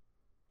right.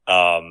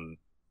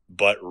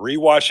 But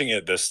rewatching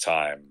it this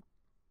time,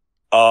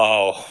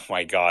 oh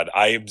my god,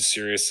 I am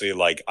seriously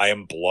like I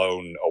am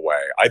blown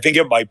away. I think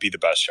it might be the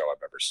best show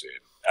I've ever seen.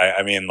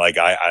 I mean, like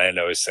I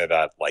know I say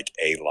that like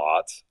a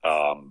lot,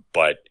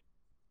 but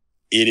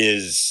it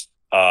is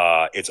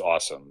it's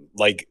awesome.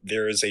 Like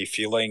there is a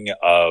feeling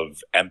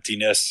of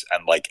emptiness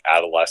and like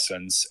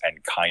adolescence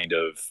and kind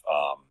of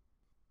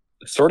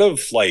sort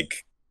of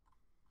like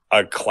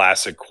a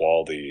classic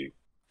quality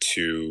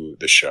to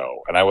the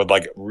show. And I would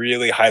like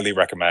really highly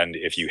recommend,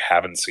 if you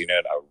haven't seen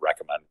it, I would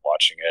recommend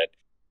watching it.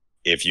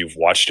 If you've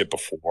watched it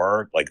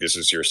before, like this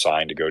is your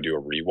sign to go do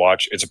a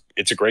rewatch.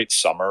 It's a great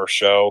summer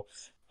show,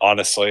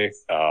 honestly.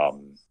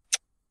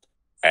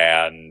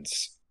 And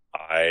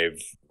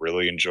I've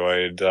really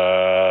enjoyed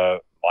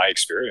my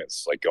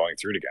experience like going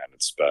through it again.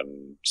 It's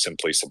been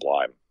simply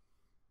sublime.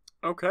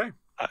 Okay.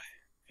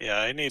 Yeah,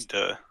 I need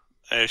to.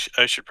 I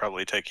should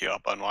probably take you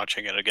up on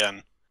watching it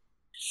again.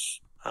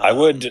 I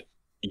would,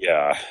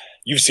 yeah.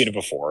 You've seen it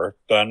before,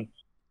 Ben.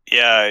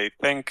 Yeah, I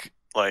think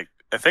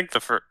the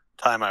first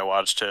time I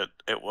watched it,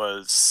 it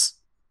was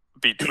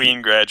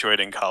between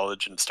graduating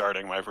college and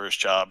starting my first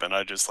job, and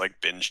I just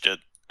like binged it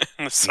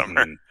in the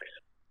summer. Mhm.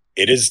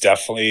 It is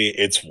definitely,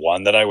 it's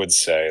one that I would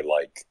say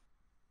like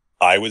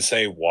I would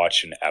say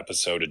watch an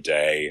episode a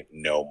day,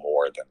 no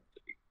more than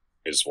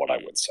is what I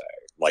would say.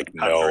 Like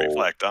Time to no,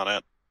 reflect on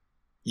it.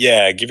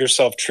 yeah, give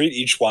yourself treat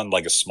each one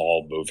like a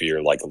small movie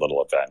or like a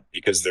little event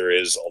because there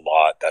is a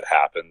lot that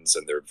happens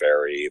and they're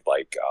very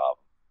like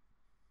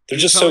they're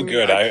You're just so telling me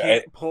good. I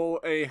can't pull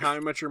a How I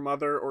Met Your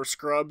Mother or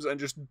Scrubs and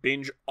just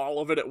binge all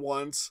of it at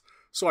once,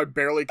 so I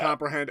barely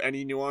comprehend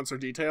any nuance or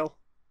detail?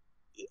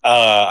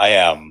 I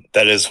am.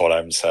 That is what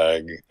I'm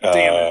saying.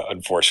 Damn it.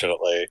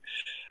 Unfortunately,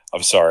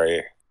 I'm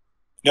sorry.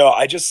 No,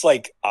 I just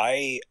like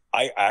I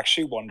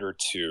actually wonder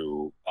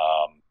too,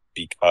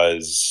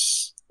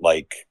 because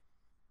like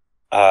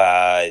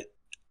uh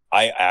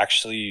I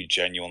actually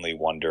genuinely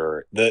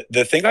wonder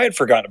the thing I had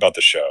forgotten about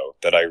the show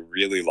that I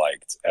really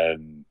liked,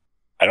 and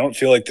I don't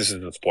feel like this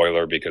is a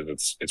spoiler because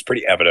it's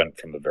pretty evident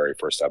from the very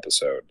first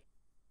episode.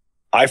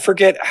 I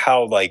forget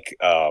how like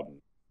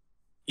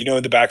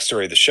in the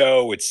backstory of the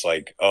show, it's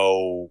like,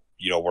 oh,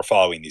 we're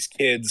following these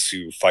kids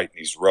who fight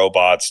these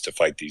robots to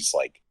fight these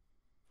like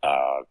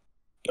uh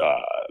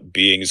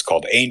beings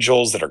called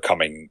angels that are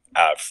coming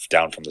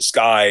down from the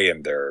sky,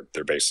 and they're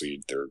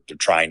basically they're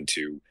trying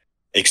to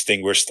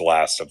extinguish the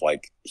last of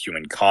like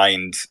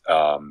humankind,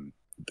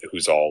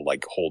 who's all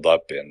like holed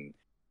up in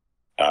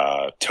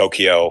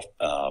Tokyo,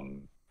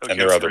 and there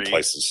Tokyo are other 3.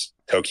 places.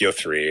 Tokyo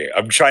 3.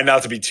 I'm trying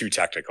not to be too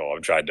technical.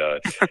 I'm trying to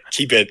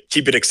keep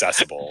it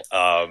accessible.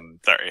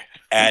 Sorry.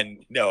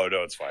 And no,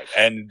 it's fine.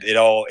 And it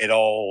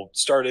all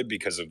started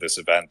because of this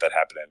event that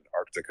happened in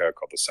Antarctica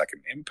called the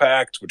Second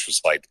Impact, which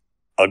was like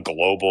a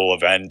global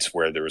event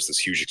where there was this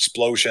huge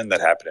explosion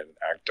that happened in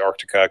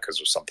Antarctica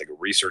because of something a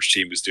research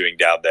team was doing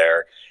down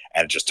there,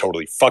 and it just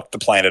totally fucked the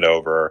planet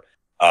over,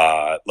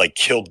 like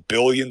killed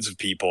billions of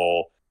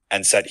people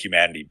and set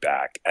humanity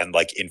back. And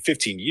like in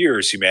 15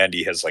 years,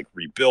 humanity has like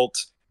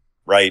rebuilt,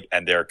 right?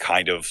 And they're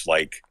kind of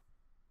like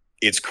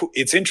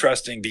it's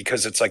interesting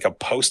because it's like a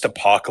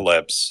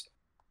post-apocalypse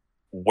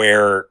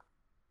where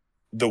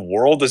the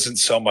world isn't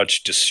so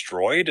much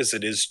destroyed as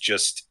it is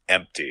just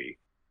empty.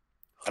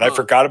 And I Huh.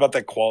 forgot about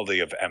that quality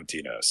of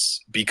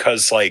emptiness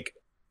because like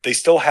they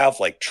still have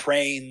like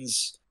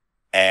trains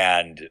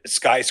and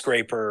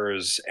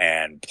skyscrapers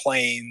and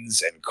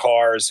planes and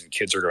cars, and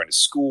kids are going to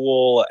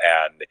school,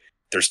 and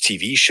there's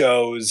TV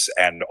shows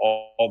and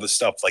all the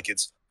stuff. Like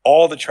it's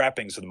all the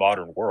trappings of the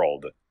modern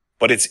world,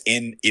 but it's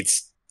in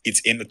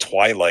the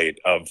twilight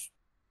of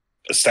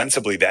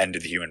ostensibly the end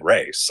of the human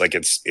race. Like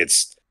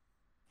it's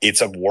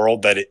a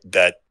world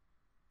that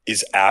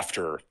is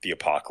after the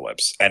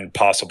apocalypse and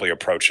possibly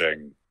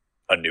approaching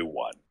a new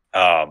one.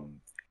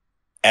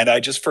 And I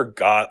just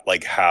forgot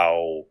like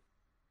how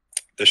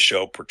the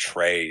show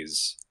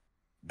portrays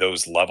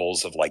those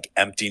levels of like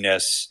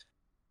emptiness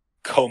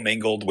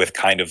commingled with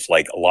kind of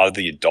like a lot of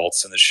the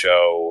adults in the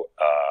show,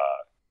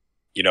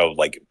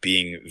 like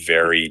being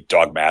very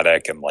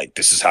dogmatic and like,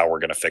 this is how we're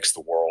going to fix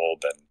the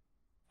world.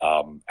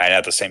 And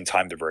at the same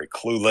time, they're very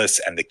clueless,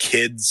 and the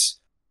kids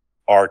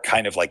are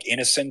kind of like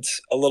innocent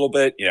a little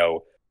bit.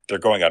 They're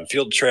going on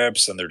field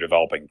trips and they're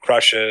developing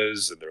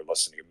crushes and they're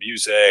listening to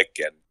music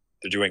and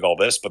they're doing all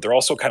this, but they're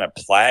also kind of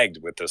plagued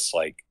with this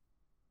like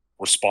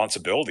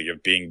responsibility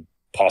of being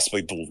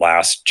possibly the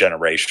last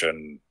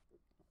generation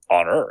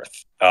on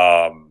Earth.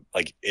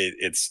 Like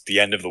it's the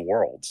end of the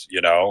world,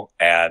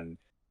 and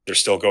they're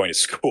still going to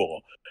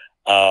school.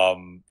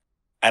 And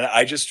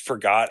I just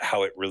forgot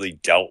how it really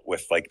dealt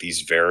with like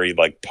these very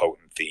like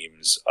potent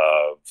themes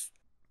of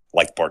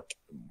like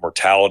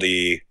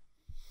mortality,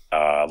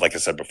 like I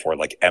said before,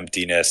 like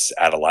emptiness,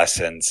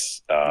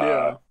 adolescence,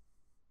 Yeah.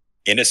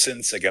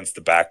 innocence against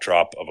the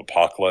backdrop of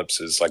apocalypse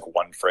is like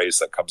one phrase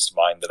that comes to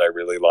mind that I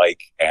really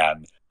like.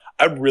 And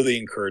I really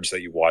encourage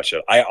that you watch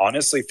it. I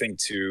honestly think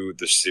too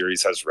the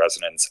series has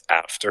resonance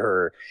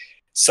after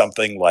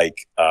something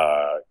like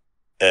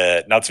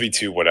not to be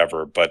too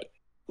whatever, but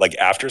like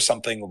after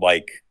something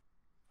like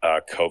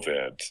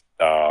COVID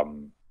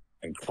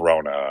and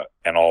Corona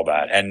and all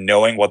that, and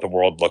knowing what the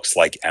world looks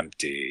like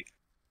empty,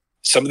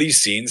 some of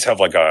these scenes have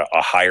like a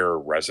higher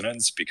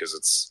resonance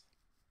because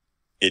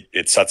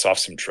it sets off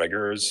some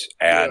triggers.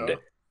 And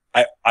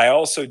I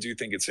also do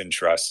think it's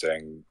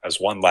interesting, as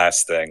one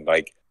last thing,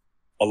 like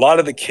a lot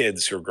of the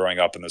kids who are growing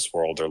up in this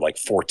world are like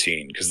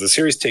 14, because the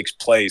series takes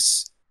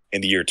place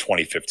in the year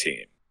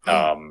 2015.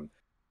 Oh,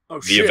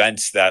 The shit.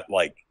 events that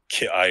like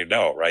I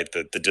know, right?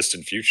 The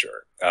distant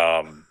future.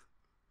 The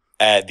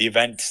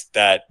event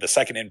that the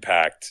second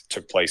impact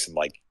took place in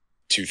like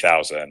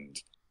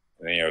 2000,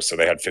 so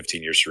they had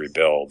 15 years to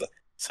rebuild.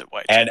 Is it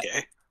Y2K?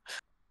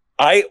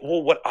 And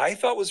what I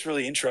thought was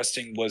really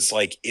interesting was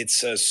like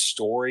it's a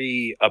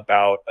story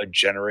about a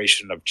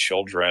generation of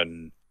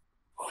children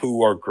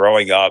who are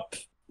growing up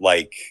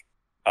like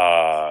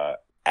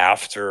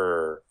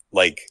after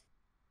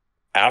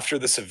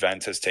this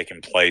event has taken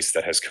place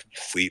that has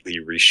completely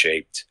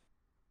reshaped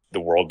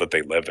the world that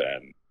they live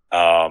in.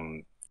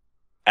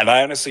 And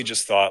I honestly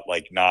just thought,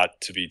 like, not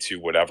to be too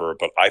whatever,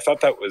 but I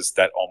thought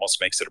that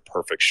almost makes it a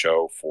perfect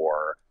show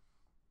for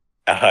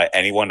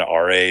anyone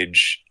our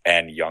age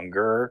and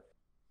younger,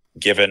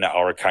 given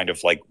our kind of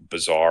like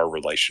bizarre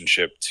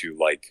relationship to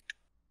like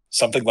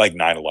something like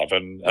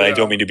 9/11. And I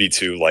don't mean to be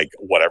too like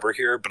whatever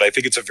here, but I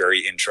think it's a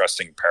very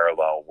interesting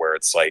parallel where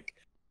it's like,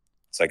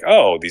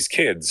 oh, these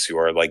kids who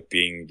are like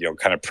being,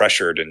 kind of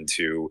pressured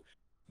into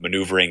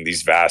maneuvering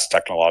these vast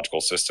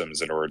technological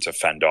systems in order to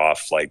fend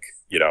off like,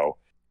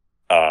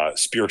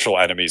 spiritual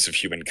enemies of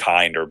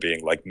humankind are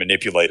being like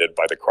manipulated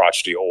by the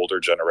crotchety older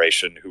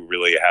generation who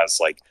really has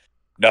like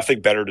nothing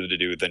better to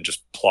do than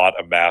just plot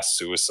a mass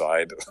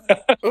suicide.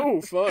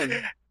 Oh, fun.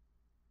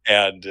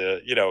 And,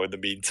 in the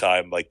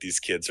meantime, like these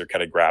kids are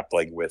kind of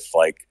grappling with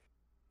like,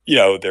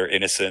 their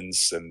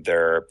innocence and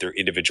their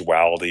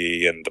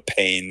individuality and the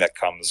pain that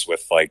comes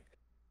with like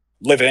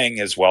living,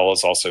 as well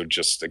as also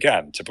just,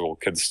 again, typical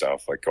kid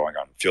stuff like going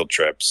on field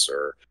trips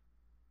or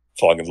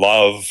falling in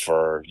love,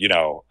 or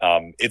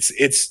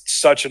it's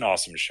such an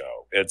awesome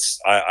show.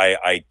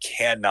 I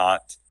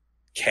cannot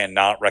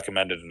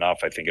recommend it enough.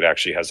 I think it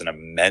actually has an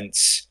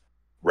immense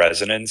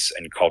resonance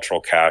and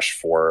cultural cache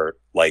for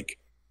like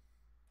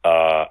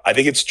I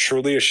think it's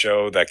truly a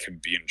show that can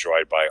be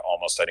enjoyed by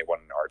almost anyone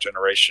in our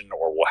generation,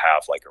 or will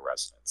have like a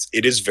resonance.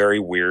 It is very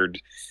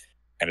weird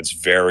and it's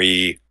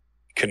very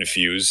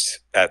confused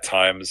at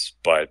times,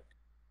 but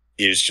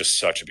it is just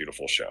such a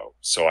beautiful show.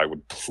 So I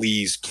would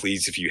please,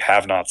 if you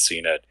have not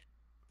seen it,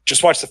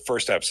 just watch the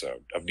first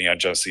episode of Neon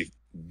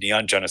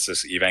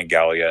Genesis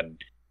Evangelion.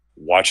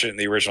 Watch it in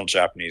the original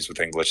Japanese with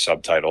English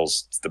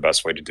subtitles. It's the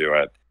best way to do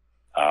it.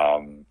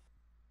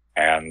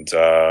 And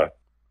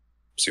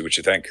see what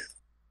you think.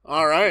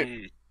 All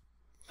right.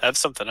 That's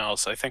something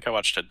else. I think I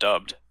watched it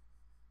dubbed.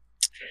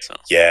 So.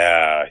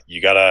 Yeah,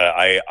 you gotta.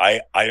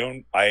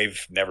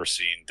 I've never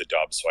seen the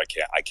dub, so I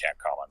can't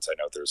comment. I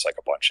know there's like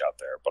a bunch out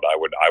there, but I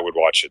would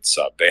watch it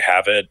sub. They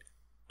have it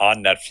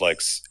on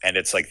Netflix, and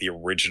it's like the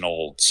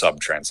original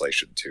sub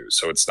translation too.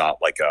 So it's not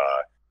like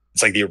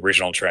it's like the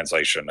original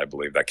translation, I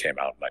believe, that came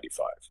out in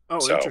 '95. Oh,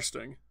 so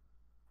interesting.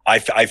 I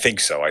think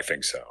so.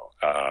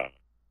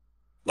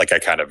 Like I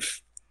kind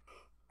of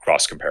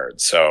cross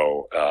compared.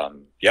 So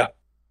yeah.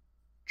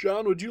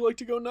 John, would you like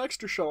to go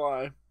next, or shall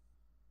I?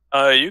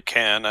 You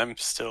can. I'm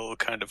still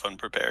kind of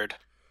unprepared.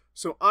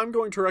 So I'm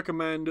going to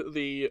recommend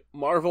the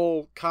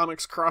Marvel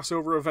Comics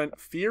crossover event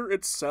Fear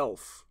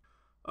Itself.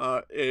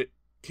 It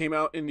came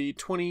out in the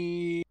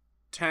 2010s,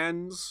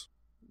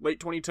 late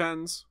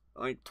 2010s,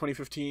 like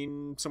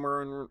 2015,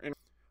 somewhere in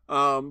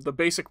the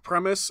basic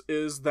premise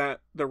is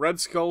that the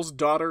Red Skull's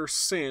daughter,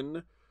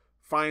 Sin,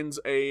 finds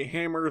a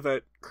hammer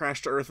that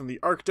crashed to Earth in the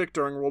Arctic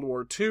during World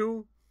War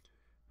II,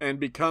 and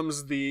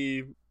becomes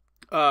the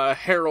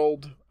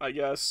herald, I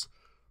guess,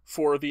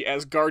 for the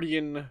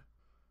Asgardian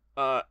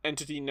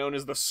entity known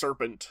as the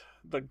Serpent,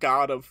 the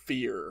god of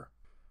fear.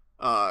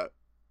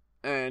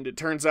 And it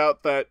turns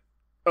out that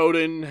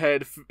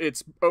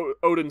it's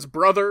Odin's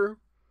brother.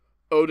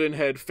 Odin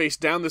had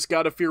faced down this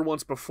god of fear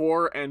once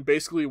before and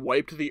basically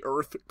wiped the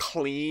earth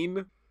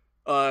clean,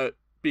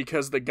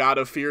 because the god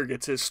of fear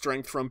gets his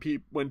strength from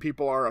when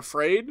people are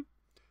afraid.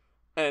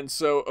 And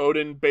so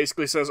Odin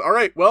basically says, all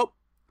right, well,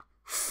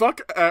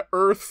 fuck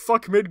Earth,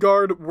 fuck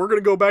Midgard, we're gonna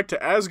go back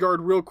to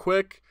Asgard real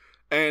quick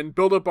and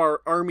build up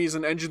our armies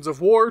and engines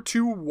of war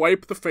to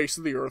wipe the face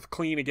of the Earth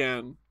clean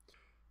again.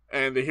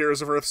 And the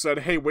heroes of Earth said,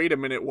 hey, wait a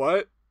minute,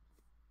 what?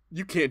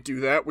 You can't do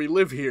that, we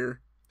live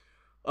here.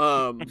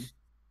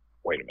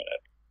 Wait a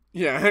minute.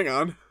 Yeah, hang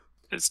on.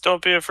 Just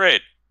don't be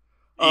afraid.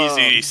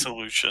 Easy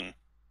solution.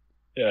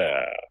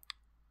 Yeah.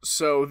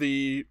 So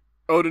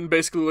Odin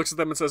basically looks at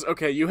them and says,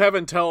 okay, you have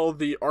until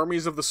the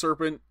armies of the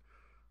serpent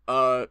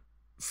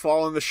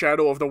fall in the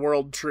shadow of the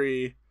world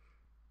tree,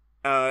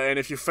 and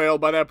if you fail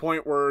by that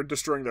point, we're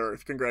destroying the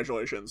Earth.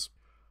 Congratulations.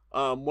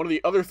 One of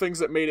the other things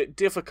that made it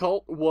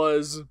difficult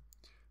was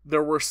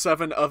there were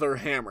 7 other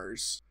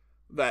hammers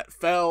that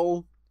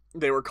fell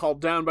they were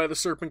called down by the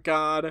Serpent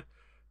God,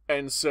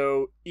 and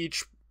so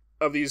each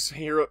of these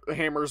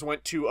hammers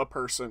went to a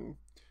person.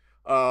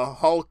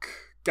 Hulk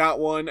got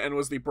one and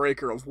was the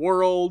breaker of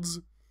worlds.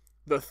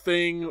 The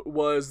Thing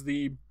was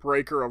the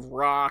breaker of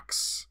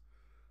rocks.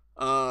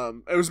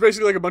 It was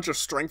basically like a bunch of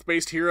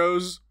strength-based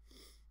heroes,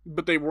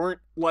 but they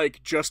weren't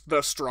like just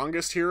the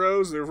strongest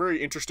heroes. They were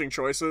very interesting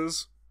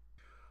choices.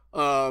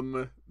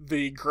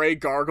 The Grey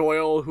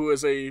Gargoyle, who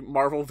is a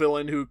Marvel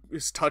villain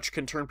whose touch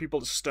can turn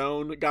people to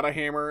stone, got a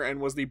hammer and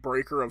was the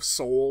breaker of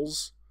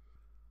souls.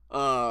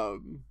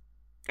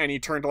 And he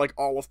turned like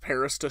all of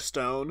Paris to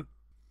stone.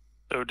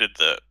 So did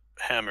the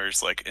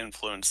hammers like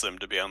influence them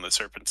to be on the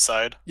serpent's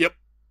side? Yep.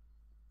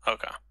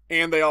 Okay.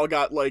 And they all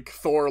got like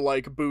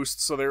Thor-like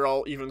boosts, so they're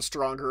all even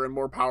stronger and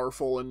more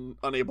powerful and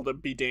unable to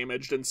be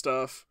damaged and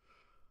stuff.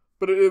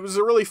 But it was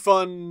a really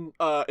fun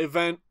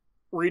event,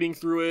 reading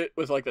through it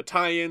with like the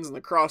tie-ins and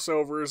the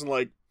crossovers, and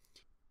like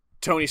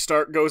Tony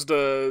Stark goes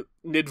to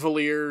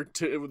Nidavellir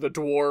to the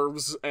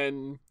dwarves,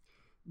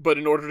 but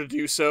in order to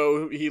do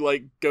so, he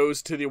like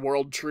goes to the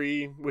World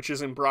Tree, which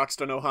is in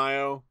Broxton,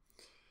 Ohio,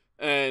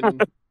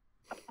 and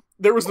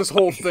there was this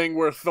whole thing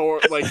where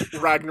Thor, like,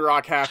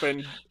 Ragnarok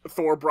happened,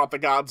 Thor brought the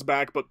gods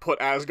back, but put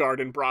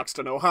Asgard in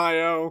Broxton,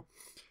 Ohio,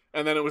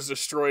 and then it was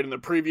destroyed in the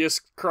previous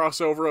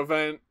crossover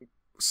event,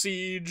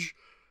 Siege,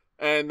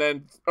 and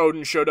then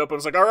Odin showed up and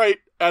was like, alright,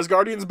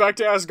 Asgardians back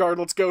to Asgard,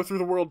 let's go through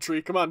the World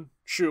Tree, come on,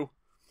 shoo.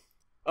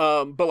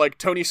 But, like,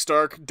 Tony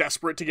Stark,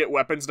 desperate to get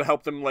weapons to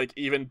help them, like,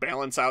 even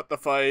balance out the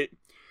fight,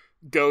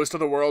 goes to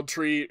the World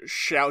Tree,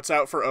 shouts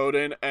out for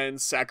Odin,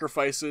 and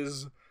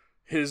sacrifices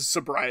his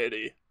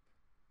sobriety.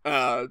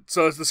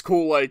 So it's this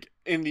cool, like,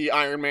 in the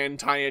Iron Man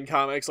tie-in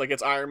comics, like,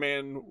 it's Iron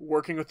Man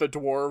working with the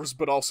dwarves,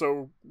 but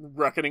also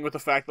reckoning with the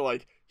fact that,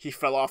 like, he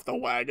fell off the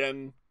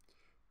wagon,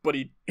 but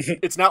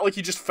it's not like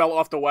he just fell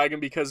off the wagon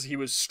because he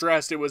was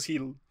stressed, it was he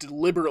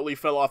deliberately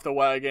fell off the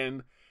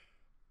wagon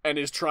and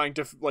is trying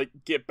to, like,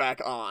 get back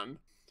on.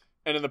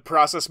 And in the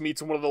process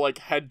meets one of the, like,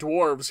 head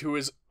dwarves who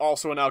is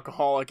also an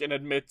alcoholic and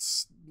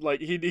admits,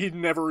 like, he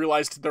never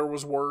realized there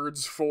was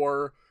words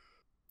for,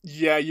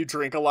 yeah, you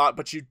drink a lot,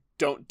 but you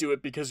don't do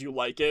it because you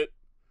like it.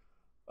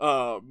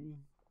 And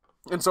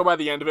so by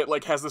the end of it,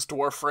 like, has this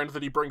dwarf friend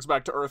that he brings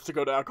back to Earth to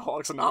go to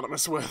Alcoholics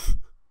Anonymous with.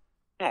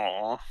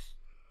 Aww.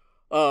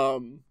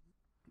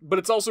 But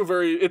it's also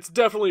it's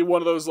definitely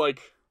one of those,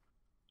 like,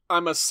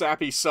 I'm a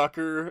sappy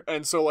sucker,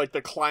 and so, like,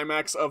 the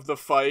climax of the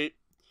fight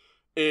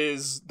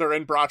is they're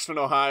in Broxton,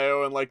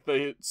 Ohio, and, like,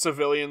 the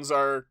civilians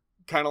are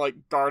kind of, like,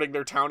 guarding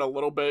their town a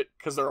little bit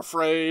because they're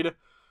afraid,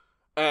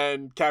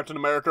 and Captain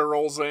America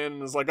rolls in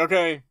and is like,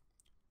 okay,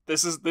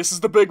 this is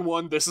the big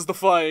one, this is the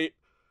fight.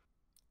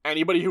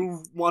 Anybody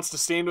who wants to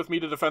stand with me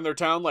to defend their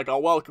town, like,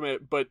 I'll welcome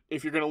it, but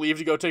if you're gonna leave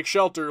to go take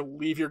shelter,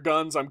 leave your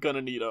guns, I'm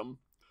gonna need them.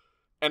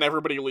 And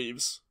everybody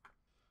leaves.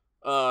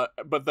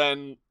 But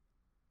then,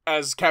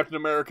 as Captain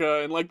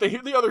America, and, like,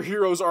 the other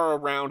heroes are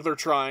around, they're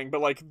trying,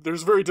 but, like,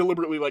 there's very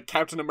deliberately, like,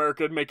 Captain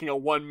America making a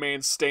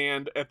one-man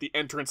stand at the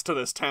entrance to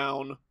this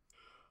town.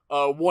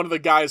 One of the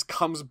guys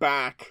comes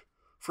back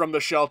from the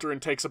shelter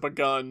and takes up a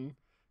gun,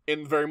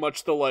 in very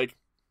much the, like,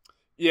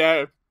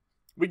 yeah,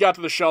 we got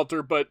to the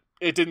shelter, but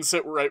it didn't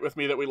sit right with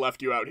me that we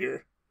left you out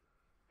here.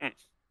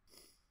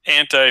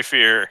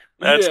 Anti-fear.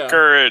 That's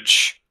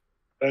courage.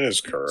 That is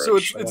courage. So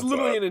it's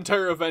literally an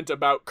entire event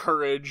about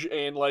courage,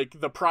 and, like,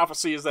 the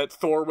prophecy is that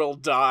Thor will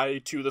die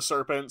to the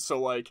serpent, so,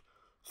 like,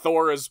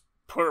 Thor is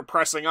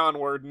pressing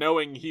onward,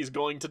 knowing he's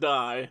going to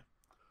die.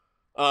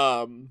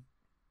 So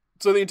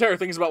the entire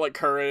thing is about, like,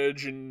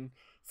 courage and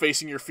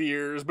facing your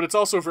fears, but it's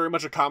also very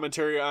much a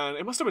commentary on,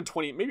 it must have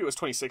been maybe it was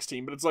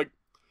 2016, but it's, like,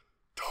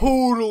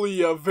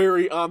 totally a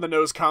very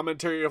on-the-nose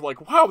commentary of,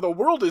 like, wow, the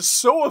world is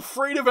so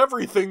afraid of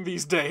everything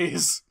these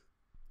days.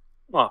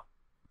 Well,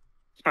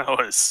 that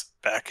was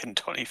back in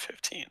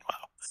 2015. Wow.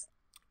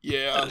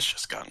 Yeah. It's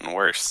just gotten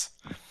worse.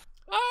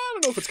 I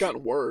don't know if it's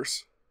gotten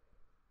worse.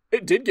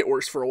 It did get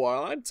worse for a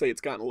while. I'd say it's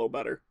gotten a little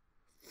better.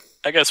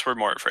 I guess we're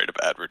more afraid of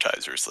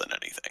advertisers than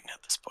anything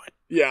at this point.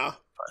 Yeah.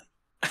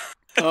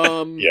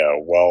 Yeah,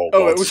 well...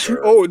 Oh, it was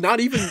not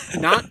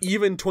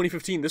even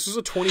 2015. This was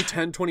a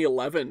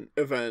 2010-2011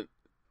 event.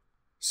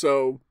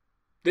 So,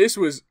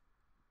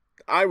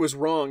 I was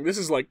wrong. This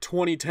is like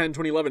 2010,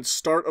 2011,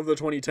 start of the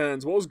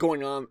 2010s. What was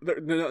going on?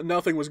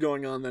 Nothing was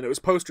going on then. It was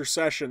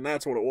post-recession,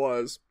 that's what it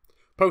was.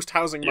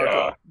 Post-housing market.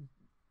 Yeah.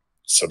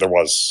 So there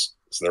was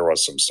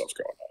some stuff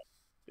going on.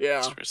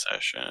 Yeah.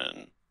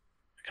 Post-recession,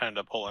 kind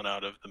of pulling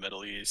out of the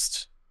Middle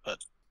East, but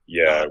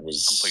yeah, it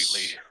was...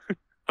 completely,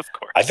 of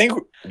course. I think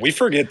we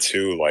forget,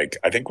 too, like,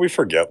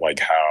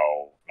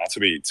 how, not to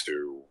be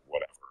too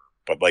whatever,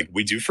 but, like,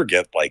 we do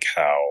forget, like,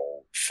 how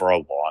for a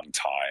long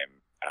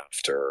time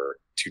after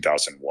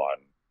 2001,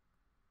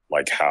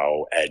 like,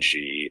 how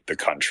edgy the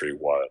country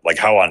was, like,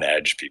 how on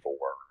edge people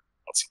were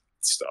about some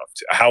stuff.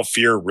 How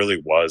fear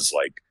really was,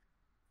 like,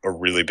 a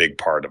really big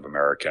part of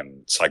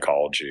American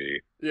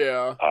psychology.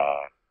 Yeah.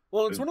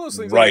 Well, it's one of those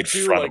things, right, like,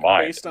 too, front like, of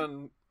mind. based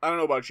on, I don't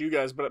know about you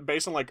guys, but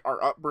based on, like,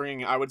 our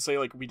upbringing, I would say,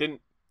 like, we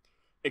didn't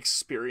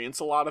experience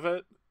a lot of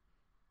it.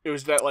 it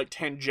was that like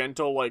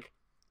tangential, like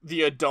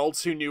the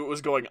adults who knew what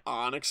was going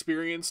on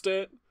experienced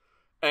it,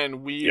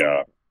 and we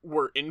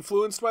were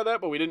influenced by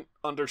that, but we didn't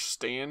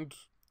understand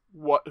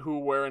what, who,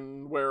 where,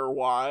 and where,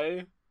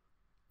 why.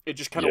 It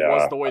just kind of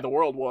was the way the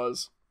world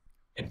was.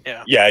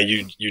 Yeah,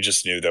 you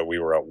just knew that we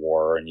were at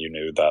war, and you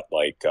knew that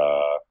like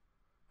I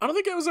don't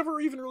think I was ever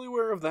even really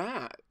aware of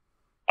that.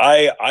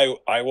 I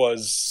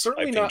was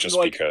Certainly I think not just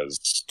like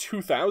because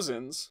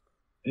 2000s.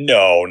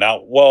 No,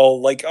 not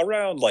well, like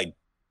around like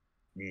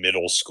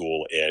middle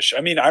school ish.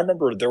 I mean, I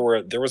remember there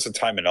was a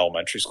time in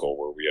elementary school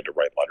where we had to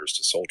write letters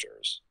to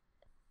soldiers.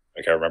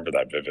 Like I remember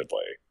that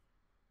vividly.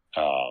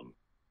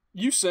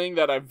 You saying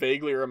that, I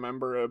vaguely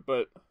remember it,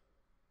 but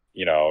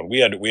you know, we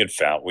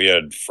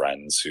had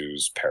friends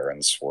whose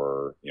parents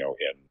were, you know,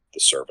 in the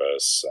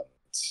service, and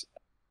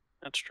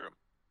That's true.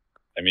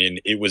 I mean,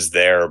 it was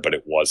there, but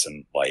it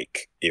wasn't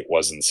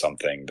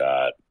something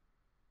that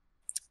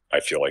I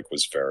feel like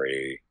was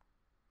very.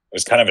 It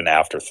was kind of an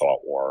afterthought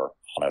war,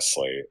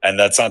 honestly, and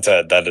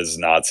that is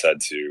not said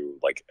to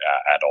like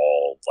at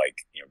all,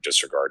 like, you know,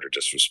 disregard or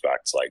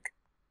disrespect, like,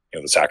 you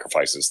know, the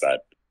sacrifices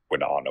that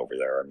went on over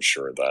there. I'm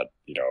sure that,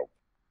 you know,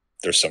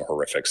 there's some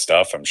horrific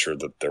stuff. I'm sure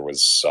that there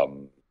was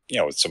some, you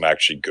know, some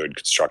actually good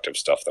constructive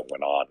stuff that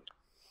went on,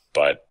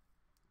 but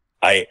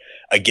I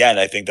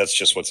think that's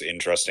just what's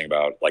interesting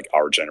about like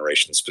our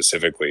generation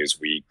specifically, is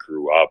we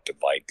grew up and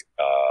like,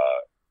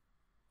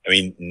 I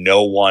mean,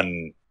 no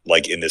one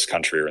like in this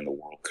country or in the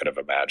world could have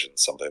imagined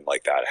something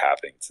like that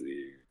happening to the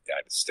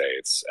United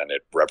States. And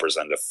it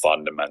represented a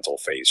fundamental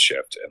phase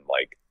shift in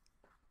like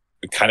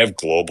kind of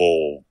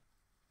global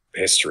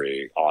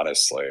history,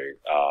 honestly.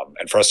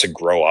 And for us to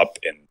grow up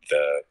in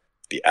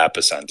the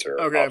epicenter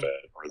of it.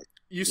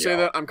 You say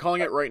that, I'm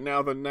calling it right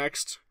now, the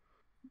next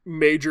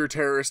major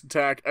terrorist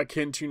attack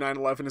akin to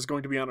 9/11 is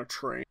going to be on a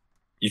train.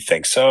 You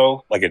think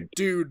so?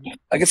 Dude,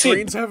 I can see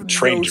trains have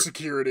no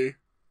security.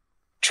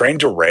 Train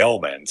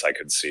derailment, I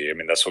could see. I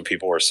mean, that's what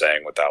people were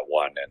saying with that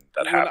one, and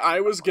that when happened.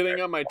 I was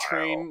getting on my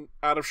train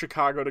out of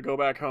Chicago to go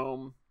back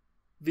home,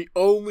 the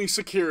only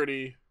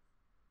security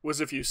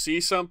was if you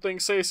see something,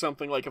 say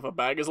something, like if a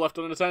bag is left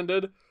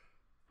unattended,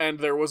 and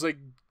there was a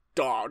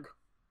dog.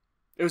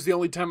 It was the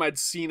only time I'd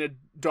seen a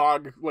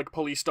dog, like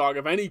police dog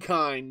of any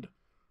kind,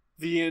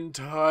 the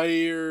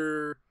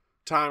entire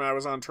time I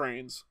was on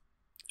trains.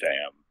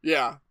 Damn.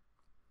 Yeah.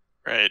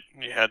 Right.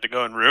 You had to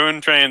go and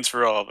ruin trains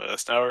for all of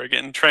us. Now we're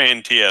getting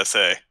train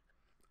TSA.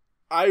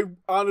 I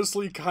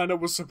honestly kind of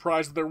was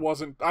surprised that there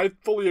wasn't. I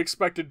fully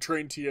expected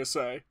train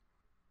TSA.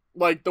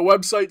 Like, the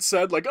website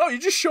said, like, oh, you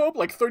just show up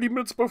like 30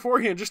 minutes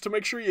beforehand just to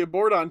make sure you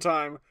board on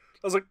time. I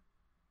was like,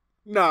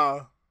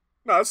 nah,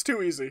 it's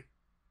too easy.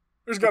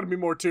 There's got to be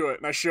more to it.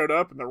 And I showed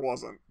up and there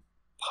wasn't.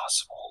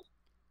 Possible.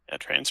 Yeah,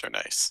 trains are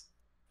nice.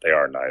 They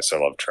are nice. I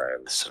love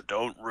trains. So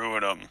don't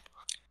ruin them.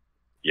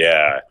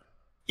 Yeah.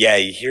 Yeah,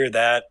 you hear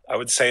that? I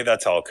would say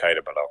that's Al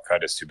Qaeda, but Al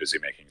Qaeda's too busy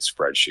making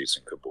spreadsheets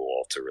in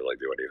Kabul to really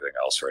do anything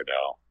else right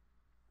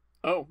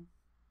now.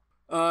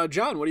 Oh.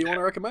 John, what do you want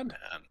to recommend?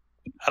 Man,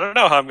 I don't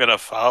know how I'm going to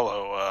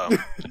follow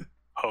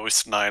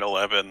post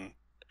 9/11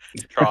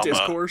 trauma.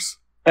 Discourse?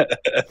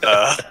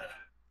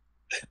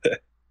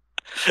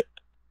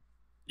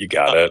 You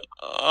got it.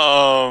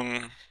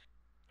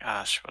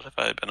 Gosh, what have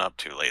I been up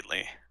to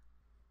lately?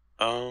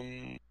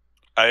 I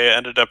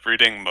ended up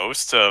reading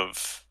most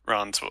of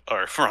Ron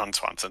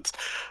Swanson's,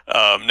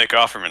 Nick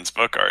Offerman's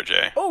book,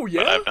 RJ. Oh,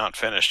 yeah? But I've not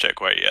finished it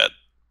quite yet.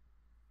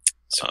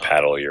 So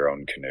paddle your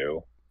own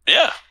canoe.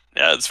 Yeah,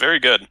 it's very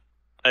good.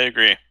 I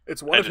agree.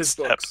 It's one of his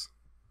books.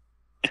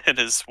 It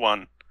is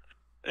one.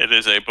 It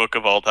is a book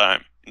of all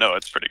time. No,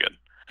 it's pretty good.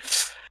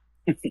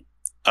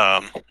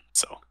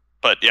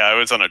 But yeah, I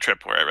was on a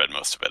trip where I read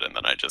most of it, and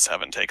then I just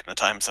haven't taken the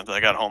time since I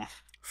got home.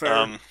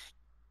 Fair.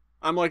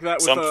 I'm like that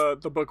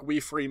with the book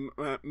We Free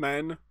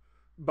Men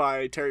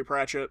by Terry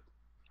Pratchett.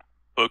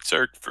 Books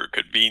are for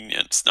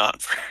convenience,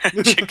 not for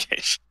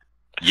education.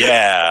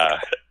 Yeah.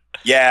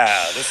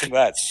 Listen to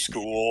that,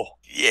 school.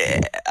 Yeah.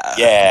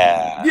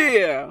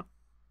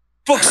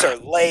 Books are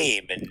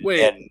lame, and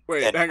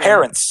hang on.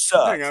 parents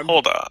suck. Hang on.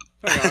 Hold on.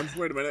 Hang on.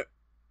 Wait a minute.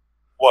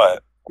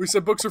 What? We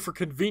said books are for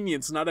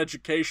convenience, not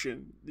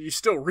education. You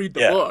still read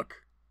the book.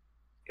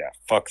 Yeah,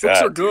 fuck books that.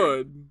 Books are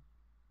good.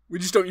 We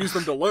just don't use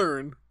them to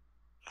learn.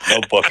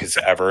 No book at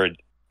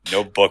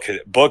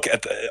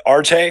the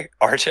RJ.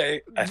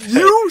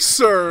 You,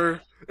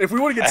 sir. If we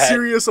want to get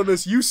serious on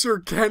this, you, sir,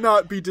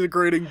 cannot be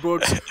degrading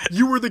books.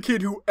 You were the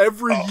kid who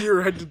every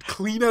year had to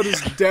clean out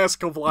his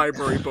desk of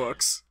library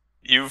books.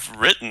 You've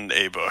written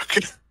a book.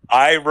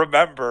 I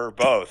remember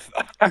both.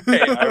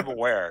 I'm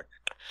aware.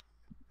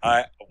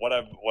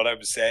 What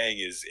I'm saying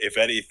is, if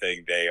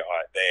anything, they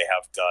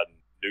have done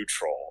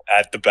neutral.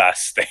 At the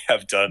best, they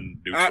have done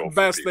neutral. At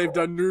best, they've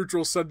done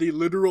neutral, said the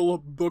literal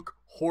book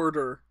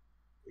hoarder.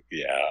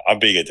 Yeah, I'm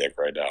being a dick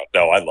right now.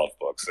 No, I love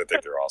books. I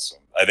think they're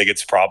awesome. I think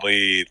it's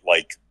probably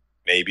like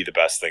maybe the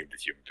best thing that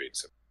human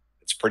beings have.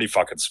 It's pretty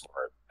fucking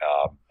smart.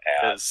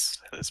 It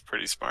is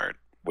pretty smart.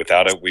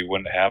 Without it, we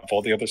wouldn't have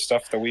all the other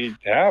stuff that we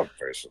have,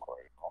 basically.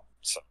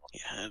 So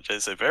Yeah, it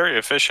is a very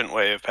efficient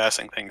way of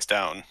passing things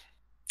down.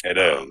 It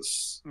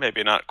is.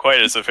 Maybe not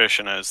quite as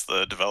efficient as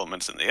the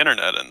developments in the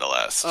internet in the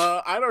last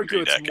I'd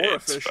argue 3 it's more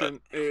decades,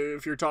 efficient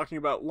if you're talking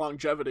about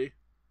longevity.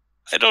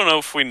 but I don't know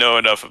if we know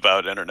enough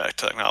about internet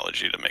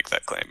technology to make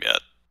that claim yet.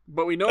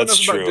 But we know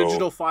That's enough about true.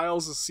 digital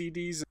files,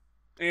 CDs,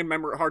 and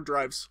memory hard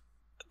drives.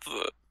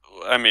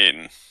 I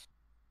mean,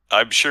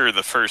 I'm sure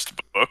the first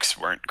books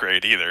weren't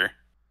great either.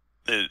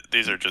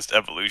 These are just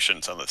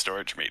evolutions on the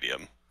storage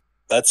medium.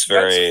 That's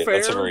fair, a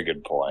very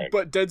good point.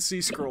 But Dead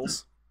Sea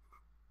Scrolls.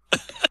 I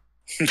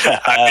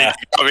mean,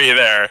 you got me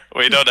there.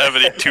 We don't have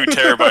any 2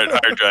 terabyte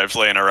hard drives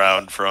laying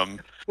around from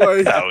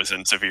Like,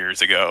 thousands of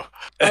years ago.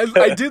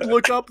 I did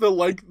look up the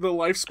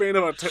lifespan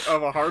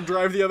of a hard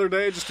drive the other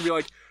day just to be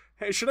like,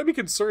 hey, should I be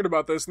concerned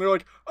about this? And they're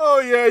like, oh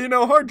yeah,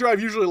 hard drive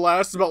usually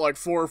lasts about like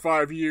 4 or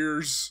 5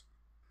 years.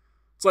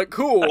 It's like,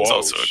 cool. That's Whoa.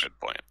 also a good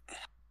point.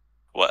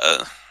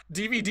 What?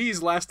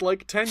 DVDs last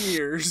like 10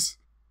 years.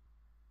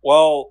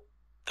 Well,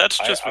 That's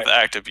just with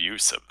active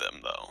use of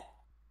them, though.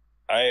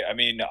 I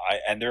mean,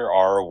 and there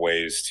are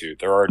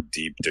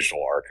deep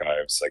digital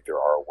archives. Like there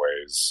are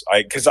ways.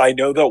 Because I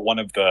know that one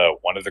of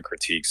the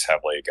critiques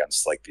heavily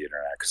against like the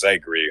internet. Because I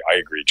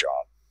agree,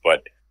 John.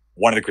 But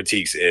one of the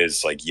critiques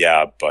is like,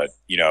 yeah, but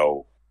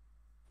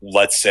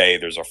let's say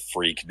there's a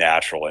freak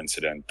natural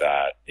incident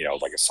that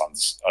like a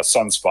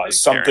sunspot, Like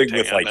something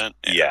with parenting like event,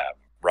 yeah,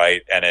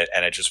 right, and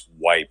it just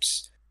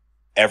wipes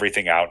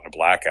everything out in a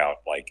blackout,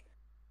 like.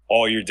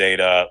 All your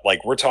data,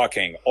 like we're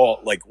talking,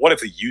 what if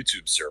the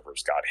YouTube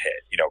servers got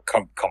hit?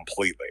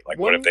 Completely. Like,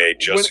 what if they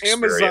just when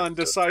Amazon experienced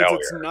a decides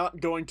it's failure? not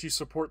going to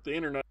support the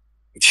internet?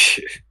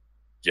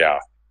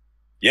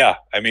 yeah.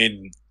 I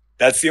mean,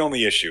 that's the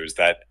only issue is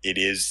that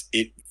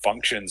it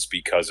functions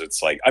because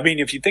it's like, I mean,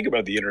 if you think about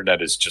it, the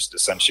internet is just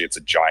essentially it's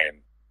a giant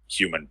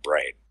human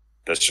brain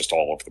that's just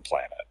all over the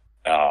planet,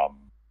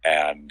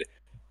 and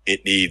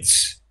it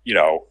needs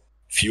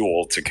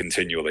fuel to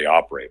continually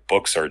operate.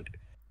 Books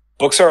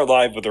are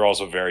alive, but they're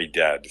also very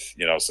dead.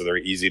 So they're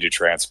easy to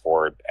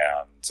transport,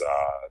 and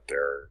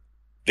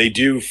they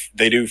do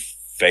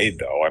fade.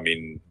 Though I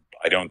mean,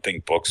 I don't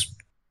think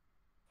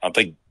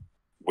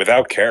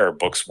without care,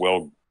 books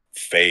will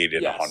fade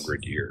in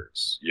 100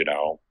 years.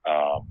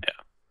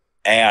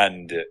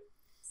 And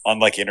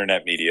unlike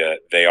internet media,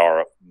 they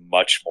are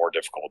much more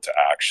difficult to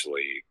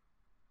actually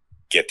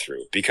get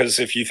through because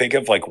if you think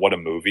of like what a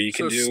movie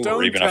can do,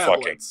 or even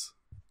tablets.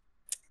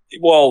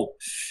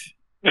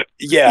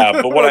 Yeah,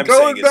 but what I'm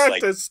saying is going back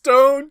to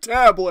stone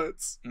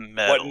tablets.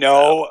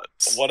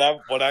 Tablets.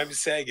 What I'm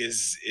saying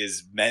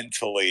is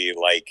mentally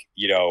like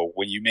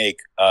when you make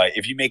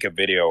if you make a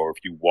video or if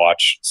you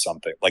watch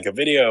something like a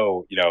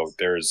video,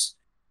 there's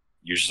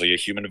usually a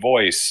human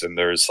voice and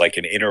there's like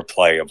an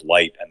interplay of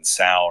light and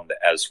sound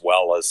as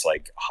well as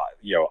like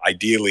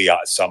ideally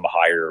some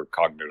higher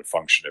cognitive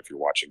function if you're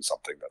watching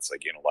something that's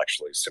like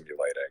intellectually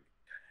stimulating.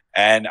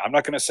 And I'm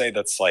not going to say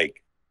that's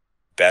like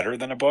better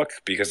than a book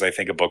because I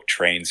think a book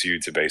trains you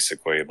to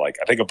basically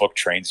I think a book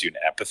trains you in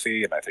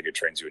empathy and I think it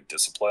trains you in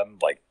discipline.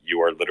 Like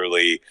you are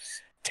literally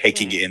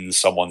taking in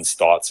someone's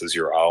thoughts as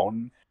your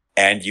own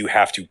and you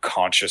have to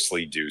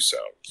consciously do so.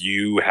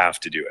 You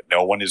have to do it.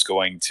 No one is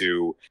going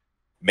to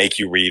make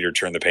you read or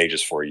turn the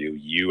pages for you.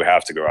 You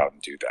have to go out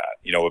and do that.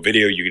 A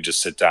video you can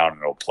just sit down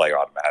and it'll play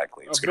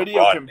automatically. It's going to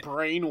run. Can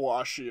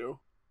brainwash you.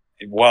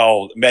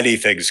 Well, many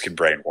things can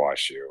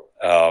brainwash you.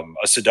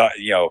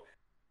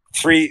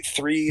 Three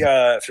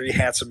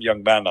handsome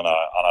young men on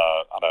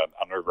an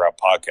underground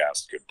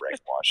podcast could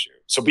brainwash you.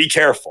 So be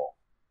careful.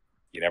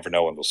 You never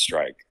know when they'll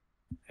strike.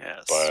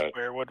 Yes. But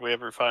where would we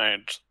ever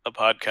find a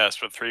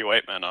podcast with 3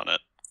 white men on it?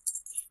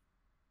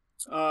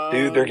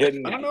 Dude, they're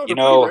getting. I don't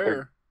know. They're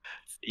rare.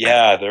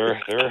 Yeah,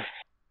 they're.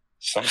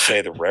 Some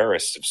say the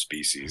rarest of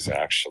species,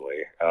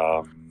 actually.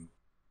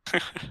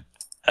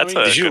 That's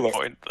a good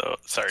point, though.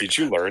 Sorry. Did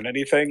you learn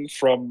anything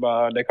from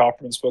Nick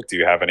Offerman's book? Do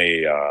you have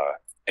any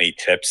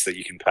tips that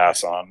you can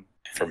pass on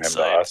from him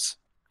to us?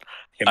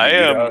 I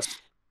am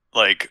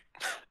like,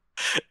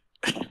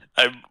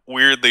 I'm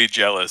weirdly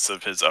jealous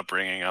of his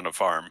upbringing on a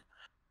farm.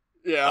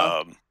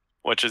 Yeah.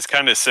 Which is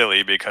kind of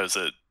silly because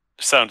it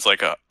sounds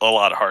like a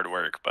lot of hard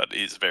work, but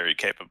he's a very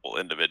capable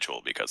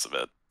individual because of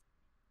it.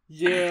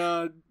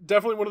 Yeah,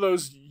 definitely one of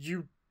those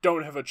you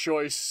don't have a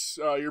choice.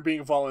 You're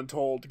being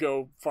voluntold to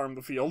go farm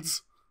the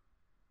fields.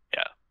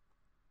 Yeah.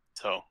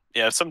 So,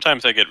 yeah,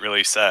 sometimes I get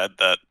really sad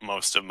that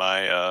most of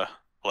my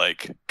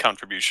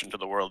contribution to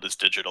the world is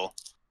digital.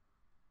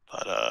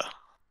 But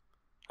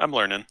I'm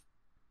learning.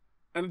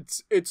 And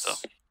it's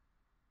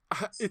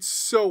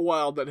so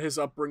wild that his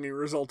upbringing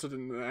resulted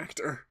in an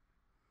actor.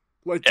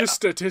 Like, just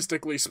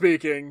statistically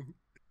speaking.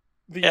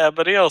 Yeah,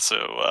 but he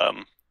also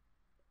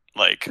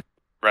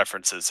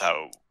references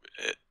how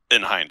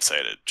in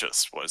hindsight it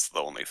just was the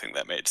only thing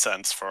that made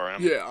sense for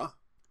him. Yeah.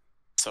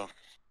 So,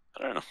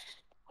 I don't know.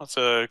 Lots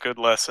of good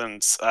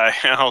lessons. I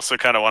also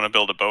kind of want to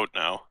build a boat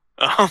now.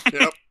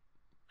 Yep.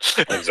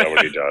 Is that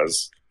what he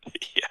does?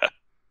 Yeah.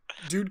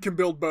 Dude can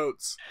build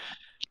boats.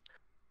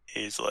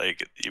 He's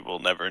like, you will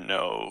never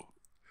know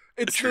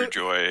it's true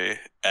joy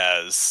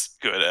as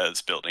good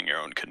as building your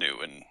own canoe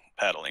and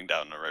paddling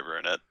down the river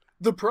in it.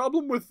 the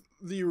problem with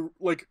the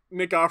like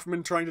Nick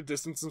Offerman trying to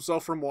distance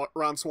himself from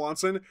Ron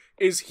Swanson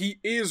is he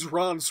is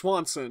Ron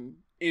Swanson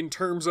in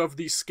terms of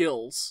the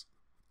skills.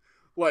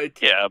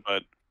 Like, Yeah,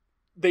 but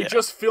they yeah.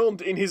 just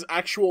filmed in his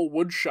actual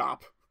wood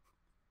shop.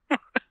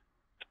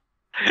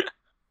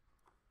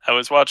 I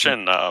was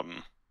watching,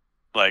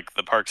 like,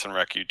 the Parks and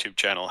Rec YouTube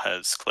channel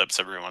has clips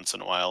every once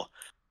in a while,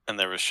 and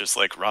there was just,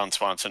 like, Ron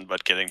Swanson,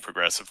 but getting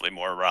progressively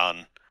more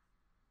Ron.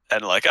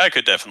 And, like, I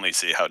could definitely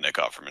see how Nick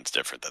Offerman's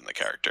different than the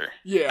character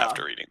Yeah.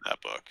 after reading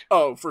that book.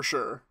 Oh, for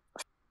sure.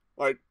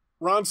 Like,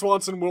 Ron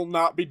Swanson will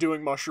not be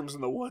doing mushrooms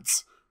in the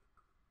woods.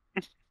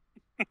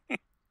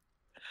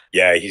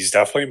 Yeah, he's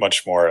definitely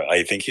much more.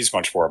 I think he's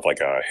much more of like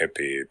a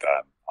hippie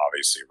than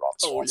obviously Ron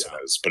Oh, Swanson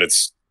yeah. is. But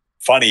it's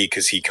funny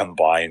because he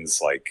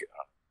combines like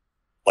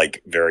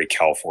very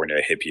California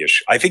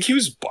hippie-ish. I think he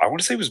was. I want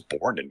to say he was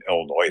born in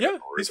Illinois. Yeah,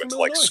 or he's he went from to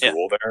like Illinois.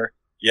 school there.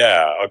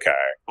 Yeah. Okay.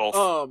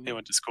 Both. He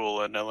went to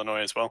school in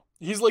Illinois as well.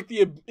 He's like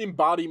the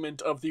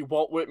embodiment of the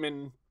Walt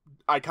Whitman,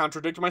 I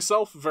contradict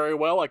myself very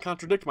well, I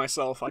contradict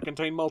myself, I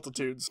contain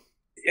multitudes.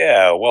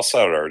 Yeah. Well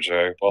said,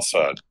 RJ. Well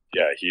said.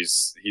 Yeah.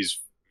 He's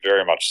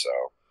very much so.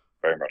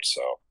 Very much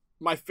so.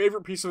 My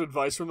favorite piece of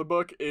advice from the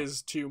book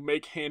is to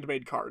make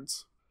handmade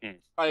cards. Mm.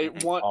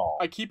 Oh.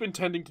 I keep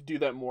intending to do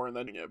that more and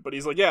then it, but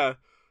he's like, yeah,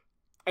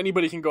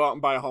 anybody can go out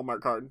and buy a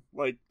Hallmark card.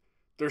 Like,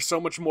 there's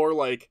so much more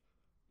like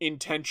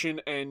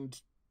intention and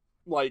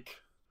like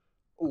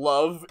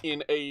love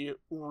in a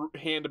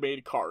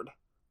handmade card.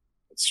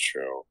 That's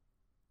true.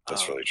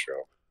 That's really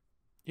true.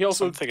 He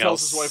also Something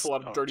tells his else- wife a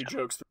lot of oh, dirty yeah.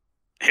 jokes.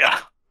 Yeah.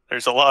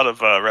 There's a lot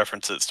of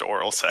references to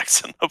oral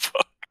sex in the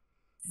book.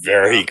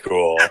 Very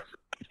cool.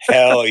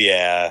 Hell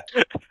yeah.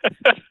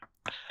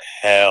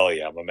 Hell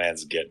yeah. My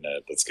man's getting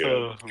it. That's good.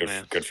 Oh, good,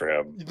 man. good for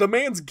him. The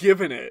man's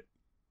given it.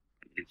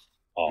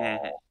 Oh,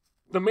 Mhm.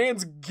 The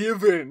man's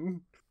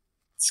given.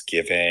 it's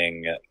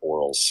giving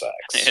oral sex.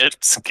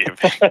 It's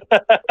giving.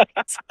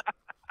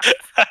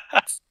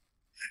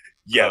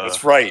 Yeah,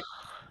 that's right.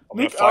 I'm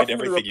Nick gonna find Offerman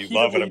everything you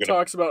love, and repeatedly I'm gonna.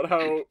 talks about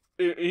how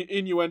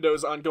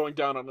innuendos on going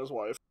down on his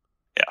wife.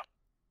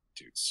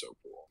 Dude, so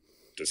cool.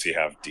 Does he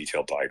have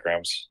detailed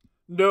diagrams?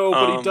 No,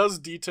 but he Um, does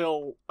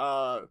detail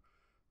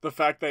the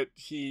fact that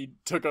he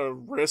took a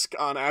risk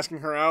on asking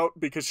her out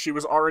because she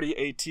was already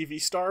a TV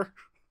star,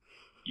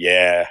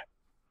 Yeah.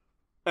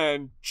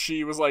 and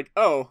she was like,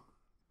 "Oh,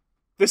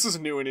 this is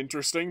new and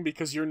interesting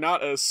because you're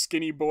not a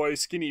skinny boy,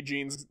 skinny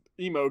jeans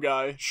emo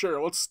guy.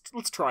 Sure, let's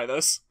try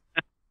this."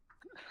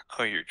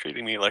 Oh, you're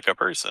treating me like a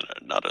person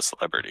and not a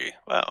celebrity.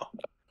 Wow.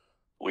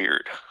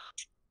 Weird.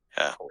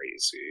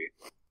 Crazy.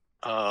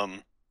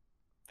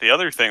 The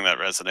other thing that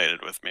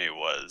resonated with me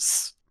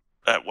was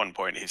at one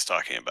point he's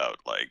talking about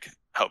like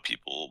how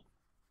people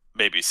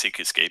maybe seek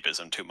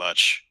escapism too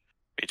much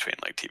between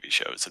like TV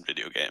shows and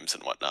video games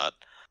and whatnot.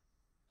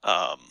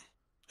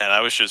 And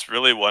I was just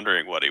really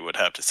wondering what he would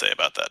have to say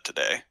about that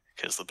today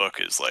because the book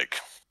is like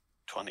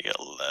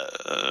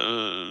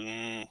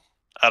 2011.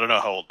 I don't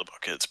know how old the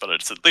book is, but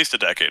it's at least a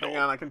decade Hang old.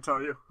 on, I can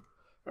tell you.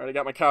 Alright, I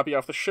got my copy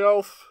off the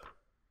shelf.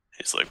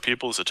 He's like,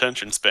 people's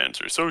attention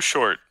spans are so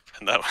short,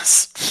 and that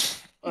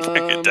was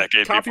like a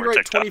decade before Copyright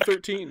TikTok.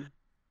 2013.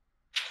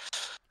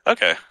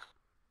 Okay.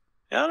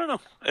 Yeah, I don't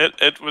know.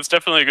 It was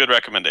definitely a good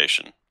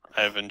recommendation.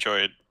 I've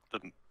enjoyed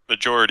the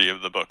majority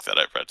of the book that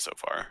I've read so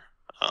far.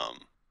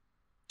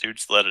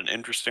 Dude's led an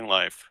interesting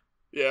life.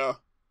 Yeah.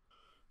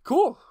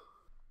 Cool.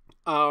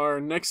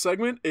 Our next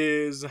segment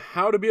is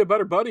How to Be a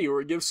Better Buddy, where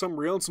we give some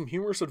real and some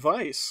humorous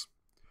advice.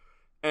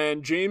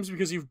 And James,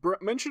 because you've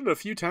mentioned it a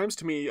few times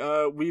to me,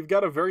 we've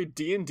got a very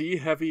D&D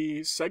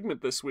heavy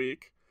segment this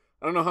week.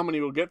 I don't know how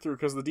many we'll get through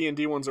because the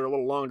D&D ones are a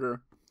little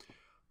longer.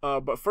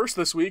 But first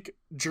this week,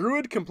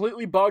 Druid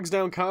completely bogs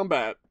down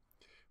combat.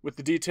 With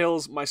the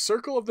details, my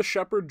Circle of the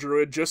Shepherd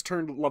Druid just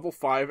turned level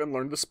 5 and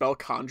learned the spell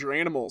Conjure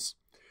Animals.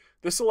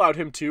 This allowed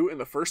him to, in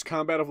the first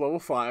combat of level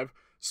 5,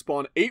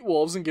 spawn 8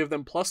 wolves and give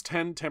them plus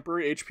 10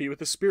 temporary HP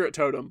with his Spirit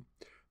Totem.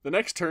 The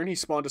next turn, he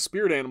spawned a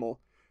Spirit Animal.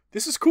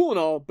 This is cool and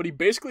all, but he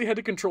basically had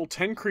to control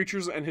 10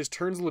 creatures and his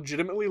turns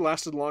legitimately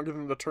lasted longer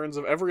than the turns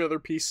of every other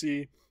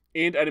PC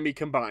and enemy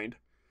combined.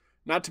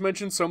 Not to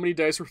mention so many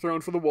dice were thrown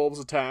for the wolves'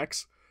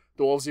 attacks.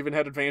 The wolves even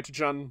had advantage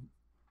on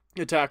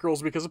attack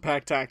rolls because of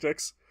pack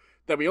tactics,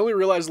 that we only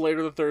realized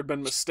later that there had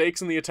been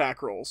mistakes in the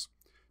attack rolls.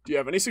 Do you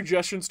have any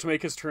suggestions to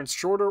make his turns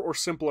shorter or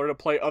simpler to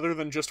play other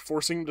than just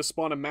forcing him to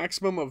spawn a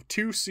maximum of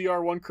 2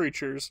 CR1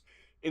 creatures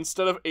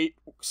instead of 8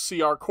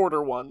 CR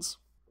quarter ones?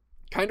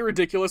 Kinda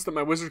ridiculous that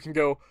my wizard can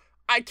go,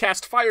 I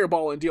cast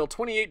Fireball and deal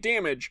 28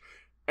 damage,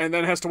 and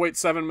then has to wait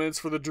 7 minutes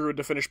for the druid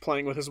to finish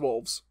playing with his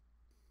wolves.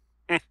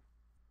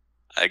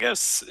 I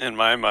guess in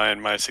my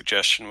mind, my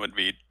suggestion would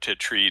be to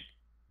treat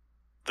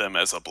them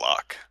as a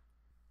block.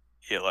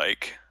 You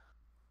like,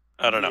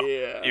 I don't know.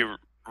 Yeah. You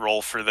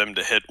roll for them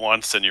to hit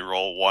once, and you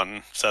roll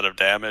one set of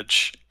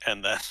damage,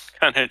 and then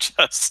kind of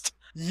just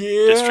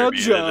Yeah,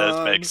 distribute it as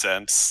John. makes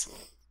sense.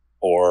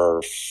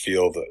 Or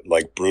feel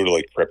like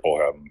brutally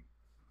cripple him.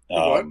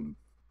 What?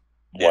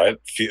 What?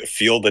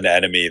 Field an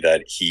enemy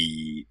that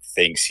he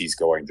thinks he's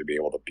going to be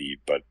able to beat,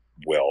 but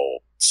will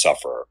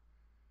suffer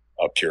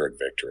a Pyrrhic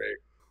victory.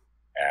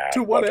 And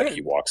To what then end?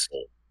 he walks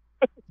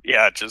away.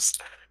 Yeah,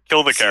 just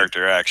kill the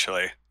character,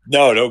 actually.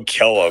 No, don't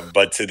kill him,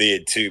 but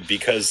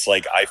because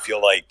like I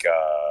feel like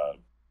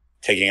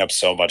taking up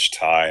so much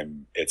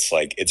time, it's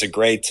like it's a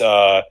great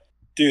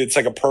dude, it's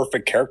like a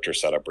perfect character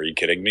setup. Are you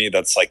kidding me?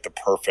 That's like the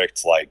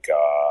perfect like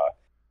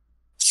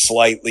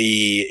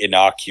slightly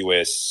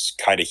innocuous,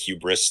 kind of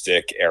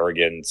hubristic,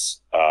 arrogant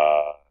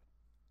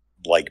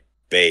like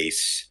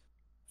base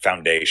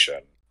foundation.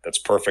 That's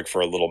perfect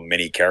for a little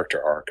mini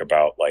character arc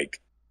about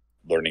like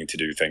learning to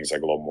do things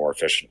like a little more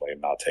efficiently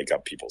and not take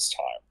up people's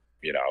time.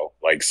 You know,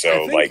 like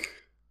so,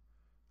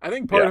 I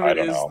think part of I it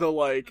don't is know. the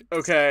like,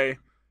 okay,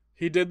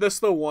 he did this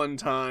the one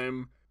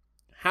time.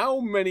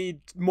 How many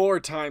more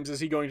times is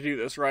he going to do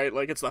this, right?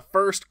 Like, it's the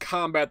first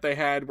combat they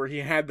had where he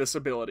had this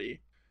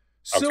ability.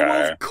 So,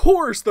 Okay. of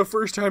course, the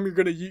first time you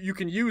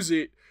can use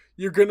it,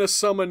 you're gonna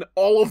summon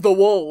all of the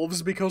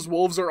wolves because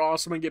wolves are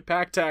awesome and get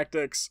pack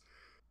tactics.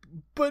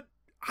 But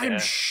I'm Yeah.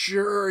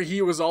 sure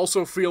he was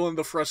also feeling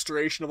the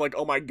frustration of like,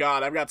 oh my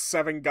god, I've got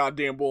 7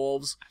 goddamn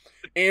wolves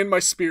and my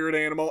spirit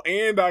animal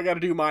and I gotta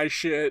do my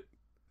shit.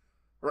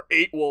 Or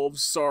 8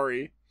 wolves,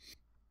 sorry.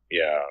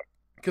 Yeah.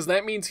 Because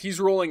that means he's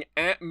rolling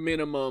at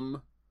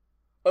minimum,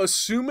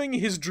 assuming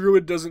his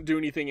druid doesn't do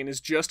anything and is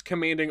just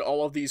commanding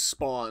all of these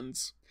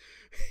spawns.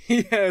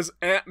 He has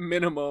at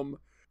minimum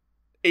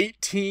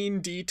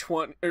 16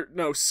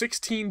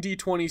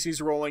 d20s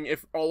he's rolling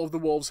if all of the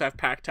wolves have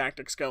pack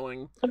tactics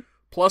going,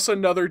 plus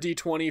another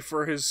d20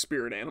 for his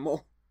spirit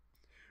animal.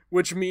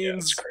 Which Yeah,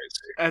 means it's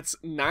crazy. that's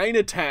 9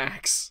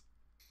 attacks.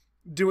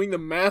 Doing the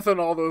math on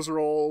all those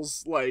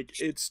rolls, like,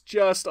 it's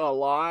just a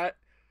lot.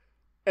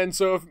 And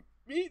so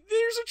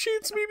there's a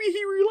chance maybe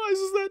he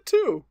realizes that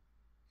too.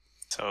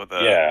 So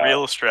the Yeah.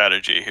 real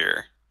strategy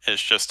here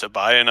is just to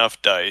buy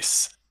enough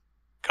dice,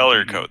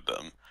 color Mhm. code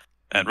them,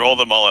 and roll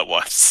them all at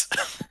once.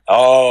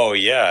 Oh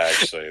yeah,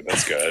 actually,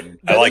 that's good.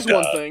 I That like is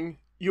one that. thing.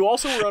 You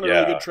also were on a Yeah.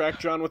 really good track,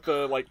 John, with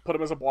the, like, put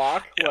them as a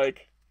block. Yeah.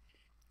 Like,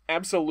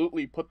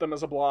 absolutely put them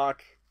as a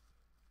block.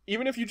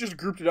 Even if you just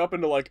grouped it up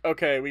into, like,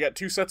 okay, we got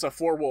 2 sets of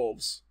 4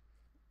 wolves.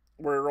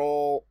 We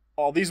roll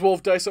all these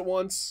wolf dice at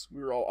once.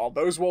 We roll all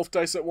those wolf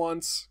dice at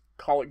once.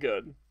 Call it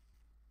good.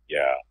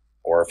 Yeah.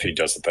 Or if he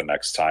does it the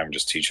next time,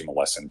 just teach him a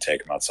lesson,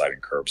 take him outside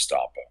and curb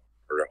stomp him.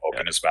 Or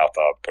open his mouth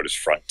up, put his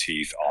front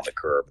teeth on the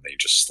curb, and then you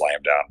just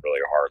slam down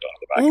really hard onto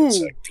the back of his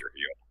Ooh. head with your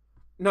heel.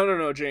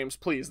 No, James,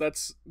 please.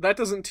 That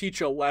doesn't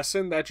teach a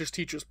lesson. That just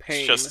teaches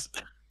pain. It's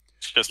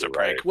just a You're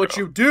prank. right. What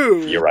bro. you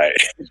do You're right.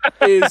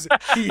 is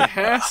he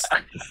has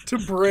to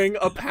bring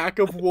a pack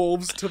of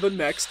wolves to the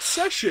next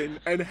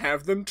session and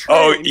have them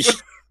Oh, trained.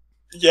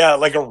 yeah,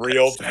 like a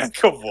real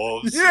pack of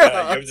wolves.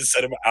 Yeah. You have to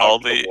set him out All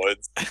in the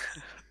woods.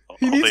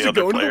 He all needs the to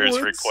other go into the players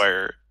woods.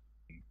 require.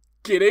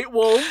 Get 8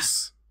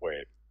 wolves,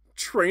 Wait,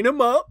 train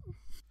them up.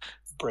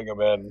 bring him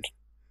in.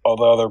 All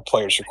the other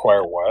players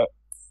require what?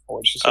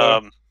 What'd you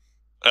say?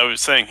 I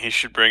was saying he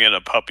should bring in a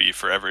puppy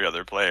for every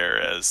other player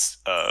as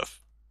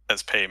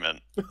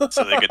payment,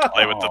 so they get to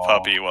play with the Aw.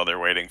 puppy while they're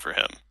waiting for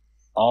him.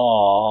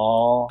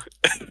 Aww.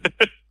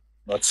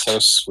 That's so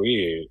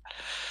sweet.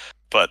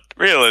 But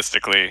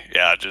realistically,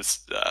 yeah,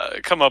 just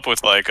come up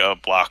with like a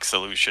block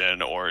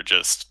solution, or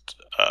just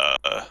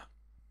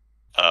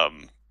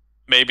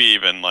maybe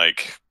even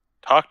like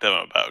talk to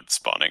them about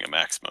spawning a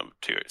maximum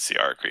of 2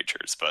 CR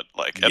creatures. But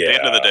like at the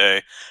end of the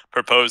day,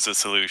 propose a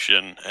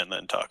solution and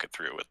then talk it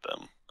through with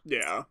them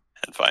Yeah.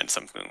 and find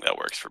something that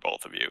works for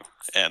both of you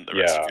and the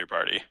rest Yeah. of your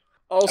party.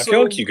 Also, I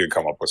feel like you could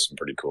come up with some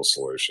pretty cool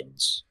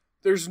solutions.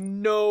 there's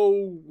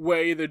no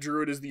way the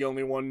druid is the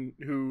only one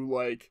who,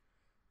 like,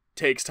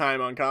 takes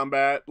time on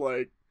combat.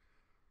 Like,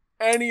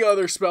 any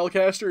other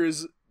spellcaster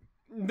is...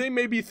 They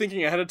may be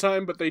thinking ahead of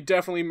time, but they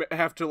definitely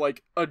have to,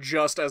 like,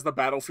 adjust as the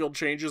battlefield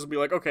changes and be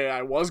like, okay,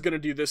 I was going to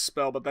do this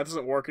spell, but that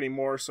doesn't work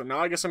anymore, so now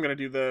I guess I'm going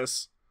to do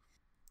this.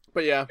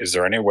 But yeah. Is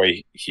there any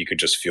way he could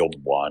just field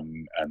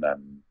one, and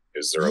then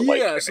is there like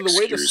Yeah, an so the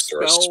way the excuse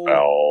or a spell-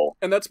 spell?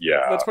 And that's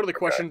Yeah, part of the okay.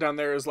 question down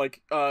there is,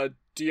 like,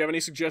 do you have any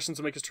suggestions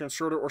to make his turn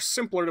shorter or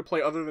simpler to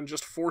play other than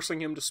just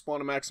forcing him to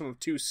spawn a maximum of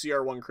 2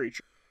 CR1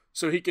 creatures?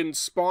 So he can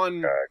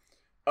spawn,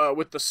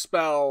 with the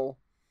spell,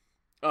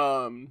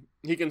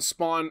 he can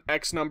spawn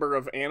X number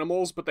of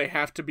animals, but they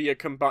have to be a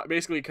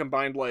basically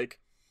combined, like,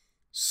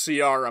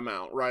 CR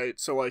amount, right?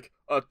 So, like,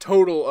 a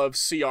total of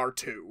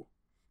CR2.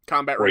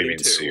 Combat What do you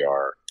rating mean 2.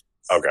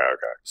 CR? Okay.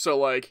 So,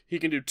 like, he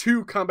can do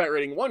 2 combat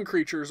rating 1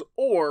 creatures,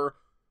 or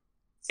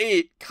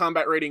 8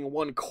 combat rating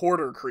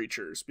 1/4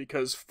 creatures,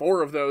 because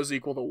 4 of those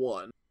equal to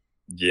 1.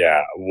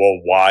 Yeah. Well,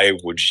 why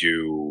would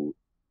you?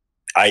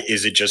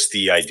 Is it just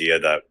the idea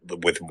that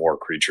with more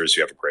creatures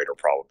you have a greater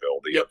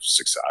probability Yep. of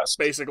success?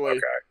 Basically.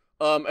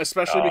 Okay.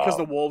 Especially because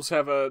the wolves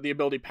have the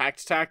ability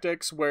Pact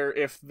Tactics, where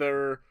if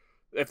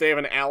they have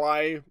an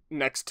ally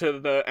next to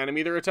the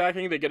enemy they're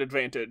attacking, they get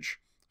advantage.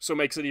 So it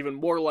makes it even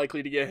more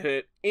likely to get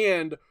hit,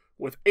 and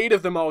With 8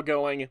 of them all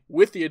going,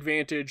 with the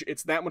advantage,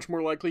 it's that much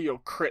more likely you'll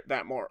crit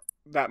that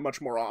much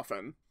more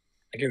often.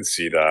 I can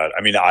see that.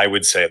 I mean, I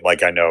would say,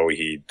 like, I know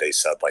they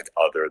said, like,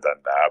 other than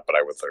that, but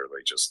I would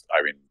literally just,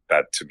 I mean,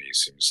 that to me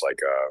seems like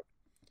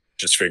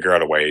just figure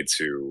out a way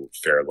to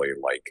fairly,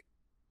 like,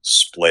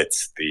 split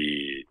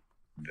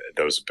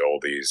those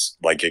abilities.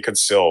 Like, they could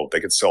still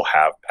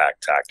have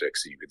pack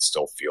tactics, and you could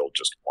still field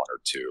just one or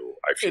two.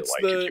 I feel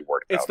if you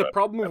worked out it's the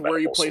problem of where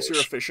you place your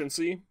solution.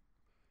 efficiency.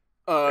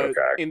 Okay.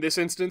 In this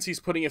instance,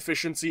 he's putting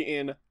efficiency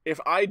in, if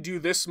I do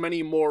this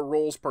many more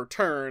rolls per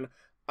turn,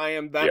 I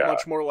am that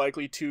much more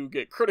likely to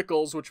get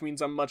criticals, which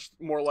means I'm much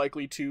more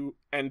likely to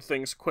end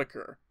things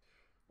quicker.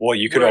 Well,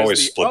 you could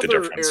always split the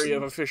difference. The other area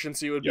of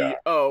efficiency would be,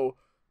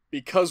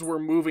 because we're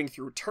moving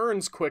through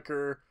turns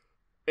quicker,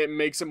 it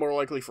makes it more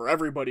likely for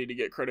everybody to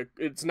get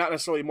It's not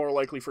necessarily more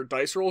likely for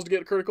dice rolls to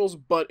get criticals,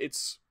 but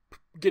it's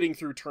getting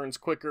through turns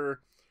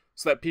quicker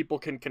so that people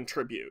can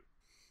contribute.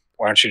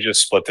 Why don't you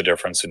just split the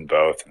difference in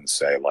both and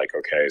say, like,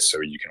 okay,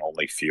 so you can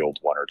only field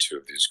one or two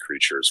of these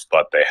creatures,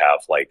 but they have,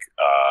 like,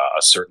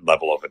 a certain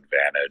level of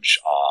advantage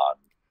on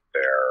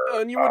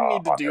their... And you wouldn't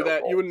need to do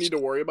that. Rolls. You wouldn't need to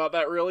worry about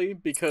that, really,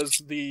 because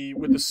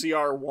with the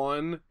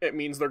CR1, it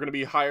means they're going to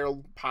be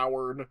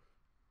higher-powered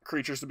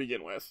creatures to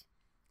begin with.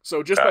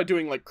 So just by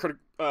doing, like,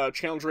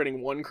 challenge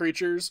rating 1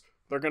 creatures,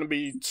 they're going to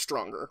be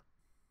stronger.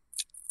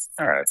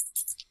 All right.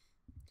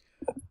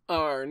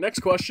 Our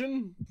next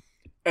question...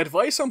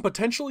 Advice on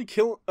potentially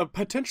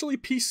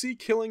PC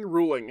killing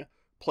ruling.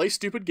 Play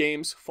stupid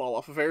games, fall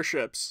off of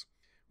airships.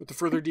 With the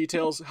further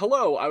details,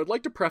 hello, I would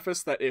like to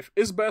preface that if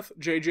Isbeth,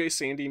 JJ,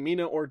 Sandy,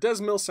 Mina, or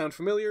Desmil sound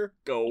familiar,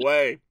 go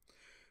away.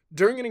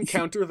 During an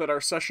encounter that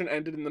our session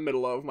ended in the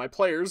middle of, my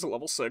players, at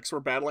level 6, were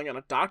battling on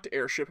a docked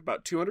airship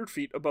about 200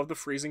 feet above the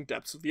freezing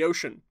depths of the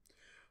ocean.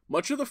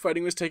 Much of the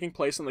fighting was taking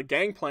place on the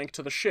gangplank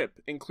to the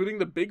ship, including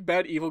the big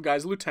bad evil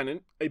guy's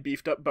lieutenant, a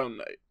beefed-up Bone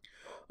Knight.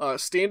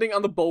 Standing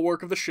on the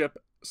bulwark of the ship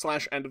 /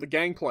 end of the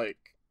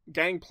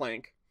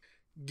gangplank.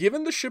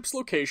 Given the ship's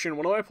location,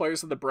 one of my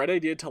players had the bright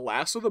idea to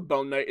lasso the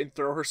Bone Knight and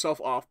throw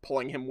herself off,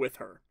 pulling him with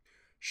her.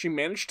 She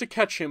managed to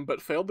catch him,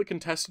 but failed the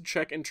contested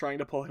check in trying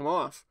to pull him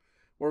off.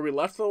 Where we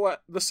left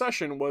the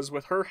session was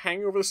with her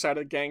hanging over the side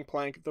of the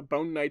gangplank, the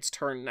Bone Knight's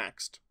turn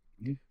next.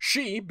 Mm-hmm.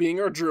 She, being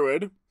our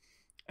druid,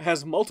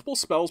 has multiple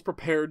spells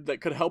prepared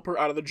that could help her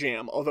out of the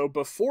jam, although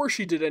before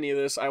she did any of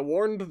this, I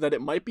warned that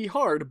it might be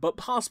hard, but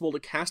possible to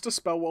cast a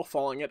spell while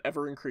falling at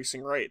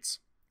ever-increasing rates.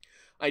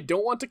 I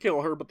don't want to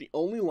kill her, but the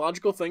only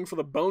logical thing for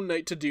the Bone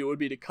Knight to do would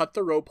be to cut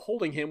the rope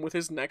holding him with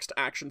his next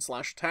action /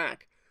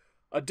 attack.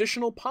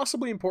 Additional,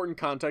 possibly important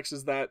context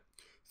is that,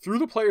 through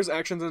the player's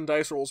actions and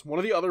dice rolls, one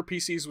of the other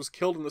PCs was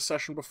killed in the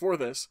session before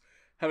this.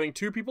 Having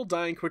 2 people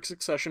die in quick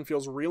succession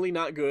feels really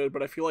not good,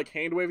 but I feel like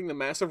hand-waving the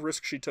massive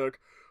risk she took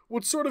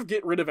would sort of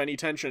get rid of any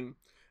tension.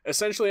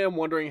 Essentially, I'm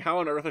wondering how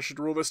on earth I should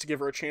rule this to give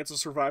her a chance of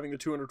surviving the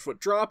 200-foot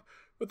drop,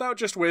 without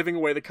just waving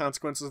away the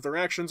consequences of their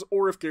actions,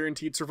 or if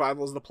guaranteed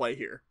survival is the play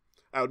here.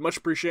 I would much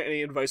appreciate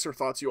any advice or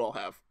thoughts you all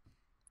have.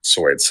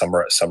 So wait,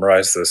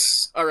 summarize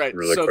this. All right,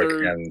 really so quick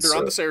they're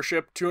on this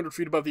airship, 200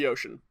 feet above the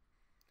ocean.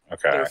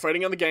 Okay. They're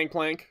fighting on the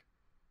gangplank.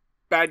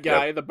 Bad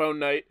guy, the Bone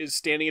Knight, is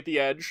standing at the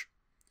edge.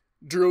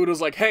 Druid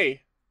was like,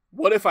 hey,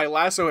 what if I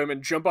lasso him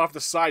and jump off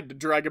the side to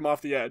drag him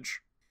off the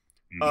edge?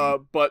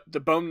 Mm-hmm. But the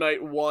Bone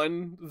Knight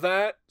won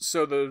that,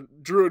 so the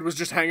Druid was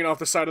just hanging off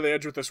the side of the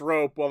edge with this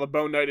rope, while the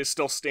Bone Knight is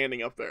still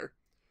standing up there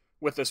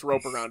with this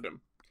rope around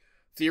him.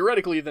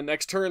 Theoretically, the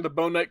next turn, the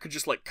Bone Knight could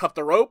just, like, cut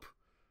the rope,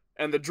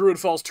 and the Druid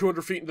falls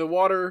 200 feet into the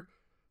water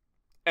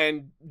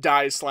and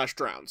dies /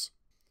 drowns.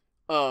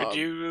 Could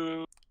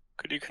you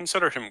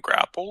consider him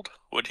grappled?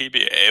 Would he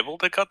be able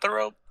to cut the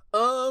rope?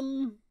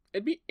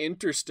 It'd be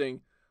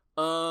interesting.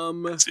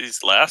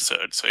 He's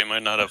lassoed, so he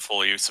might not have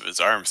full use of his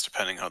arms,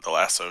 depending how the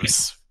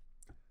lasso's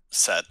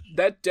set.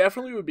 That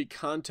definitely would be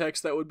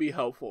context that would be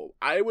helpful.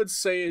 I would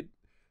say it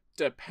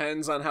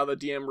depends on how the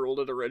DM ruled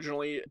it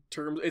originally.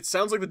 It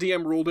sounds like the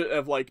DM ruled it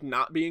of, like,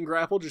 not being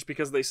grappled, just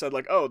because they said,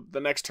 like, oh, the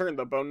next turn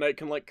the Bone Knight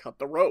can, like, cut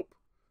the rope.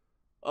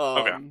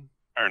 Okay,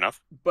 fair enough.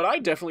 But I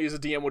definitely, as a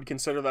DM, would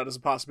consider that as a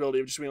possibility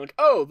of just being like,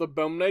 oh, the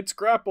Bone Knight's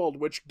grappled,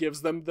 which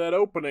gives them that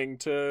opening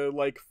to,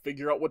 like,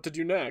 figure out what to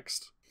do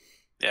next.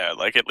 Yeah,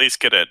 like, at least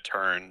get a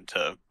turn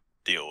to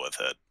deal with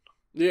it.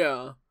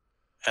 Yeah.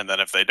 And then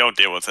if they don't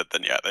deal with it,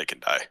 then yeah, they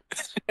can die.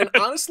 And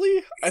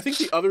honestly, I think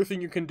the other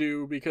thing you can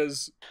do,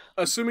 because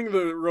assuming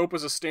the rope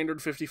is a standard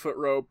 50-foot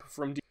rope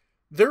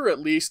they're at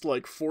least,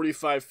 like,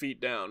 45 feet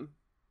down.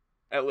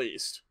 At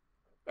least.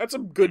 That's a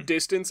good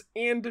distance,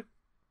 and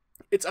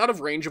it's out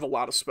of range of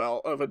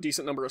a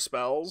decent number of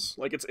spells.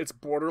 Like, it's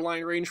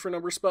borderline range for a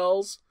number of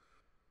spells.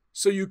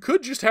 So you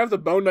could just have the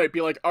Bone Knight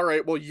be like,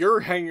 alright, well,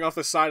 you're hanging off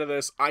the side of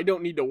this. I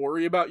don't need to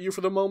worry about you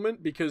for the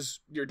moment, because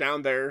you're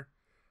down there.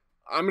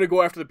 I'm going to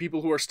go after the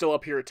people who are still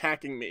up here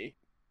attacking me.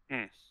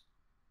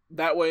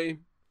 That way,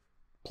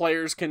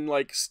 players can,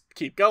 like,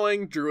 keep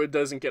going. Druid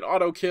doesn't get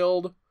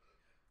auto-killed,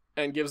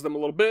 and gives them a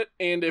little bit.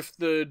 And if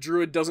the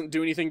Druid doesn't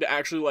do anything to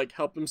actually, like,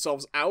 help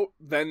themselves out,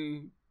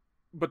 then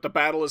but the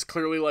battle is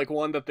clearly like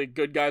one that the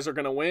good guys are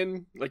going to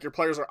win. Like, your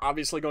players are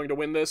obviously going to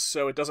win this,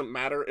 so it doesn't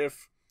matter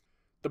if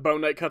the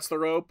Bone Knight cuts the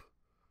rope.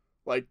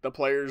 Like, the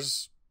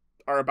players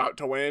are about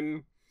to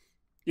win.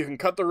 You can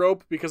cut the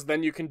rope because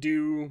then you can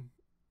do,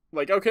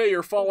 like, okay,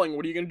 you're falling.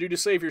 What are you going to do to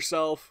save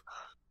yourself?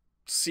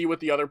 See what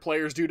the other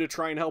players do to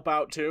try and help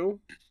out, too.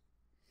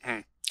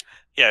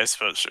 Yeah, I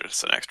suppose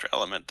there's an extra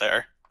element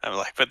there. I'm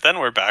like, but then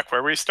we're back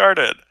where we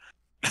started.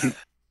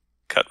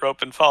 Cut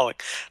rope and falling.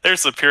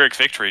 There's the Pyrrhic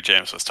victory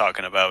James was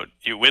talking about.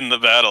 You win the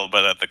battle,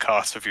 but at the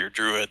cost of your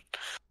druid.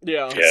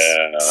 Yeah.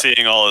 Yeah.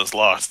 Seeing all is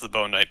lost, the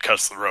Bone Knight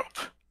cuts the rope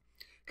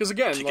Because,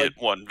 again, to like,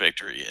 get one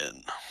victory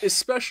in.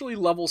 especially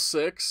level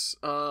 6,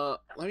 I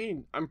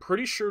mean, I'm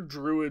pretty sure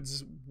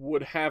druids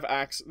would have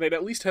access. They'd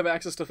at least have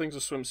access to things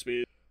with swim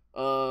speed.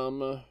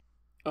 Ooh.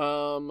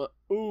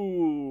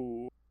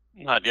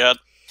 Not yet.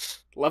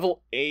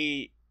 Level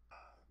 8.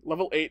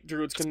 Level 8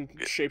 druids can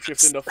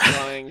shapeshift into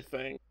flying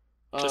thing.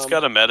 Just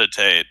gotta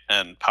meditate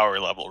and power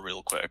level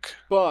real quick.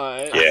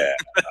 But Yeah.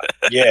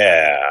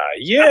 Yeah. I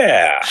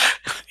Yeah.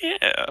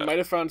 might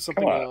have found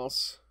something Come on.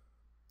 else.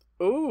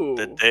 Ooh.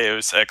 The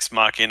Deus Ex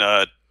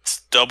Machina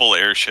double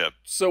airship.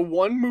 So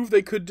one move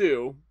they could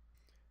do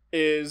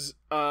is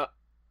a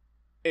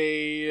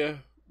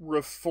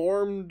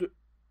reformed.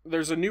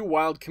 There's a new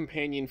wild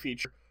companion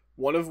feature.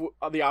 One of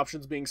the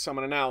options being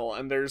summon an owl,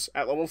 and there's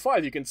at level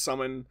 5 you can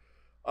summon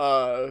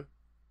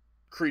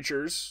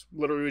creatures.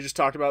 Literally, we just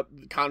talked about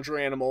conjure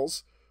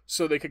animals,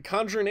 so they could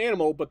conjure an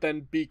animal, but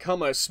then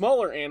become a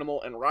smaller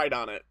animal and ride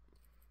on it.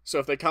 So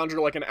if they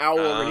conjure like an owl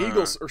or an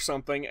eagle or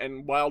something,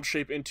 and wild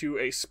shape into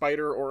a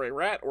spider or a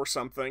rat or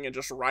something, and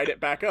just ride it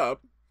back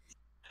up.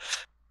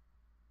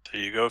 So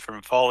you go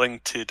from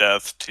falling to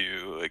death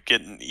to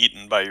getting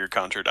eaten by your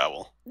conjured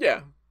owl.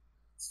 Yeah.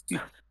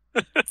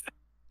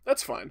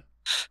 That's fine.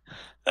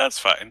 That's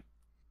fine.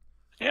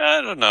 Yeah,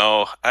 I don't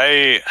know.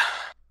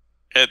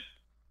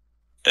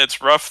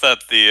 It's rough that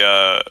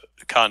the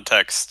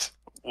context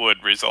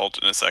would result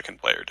in a second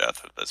player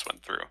death if this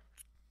went through.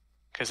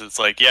 Because it's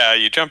like, yeah,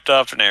 you jumped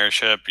off an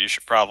airship, you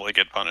should probably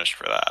get punished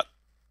for that.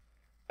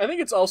 I think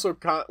it's also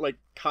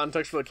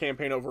context for the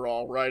campaign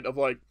overall, right? Of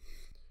like,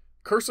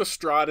 Curse of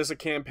Strahd is a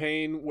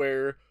campaign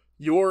where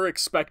you're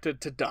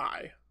expected to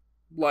die.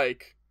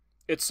 Like,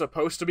 it's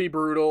supposed to be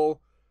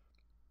brutal.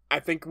 I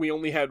think we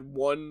only had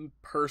one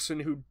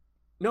person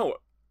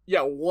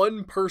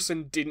one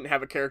person didn't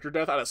have a character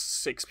death out of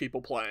 6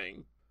 people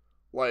playing.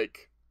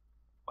 Like,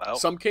 Wow.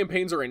 some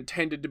campaigns are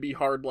intended to be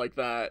hard like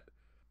that.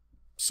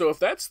 So if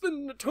that's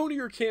the tone of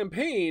your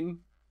campaign,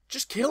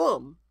 just kill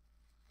him.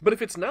 But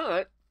if it's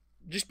not,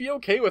 just be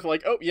okay with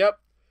like, oh, yep,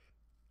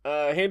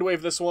 hand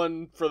wave this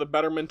one for the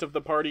betterment of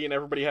the party and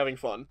everybody having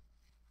fun.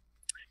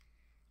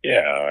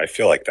 Yeah, I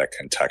feel like that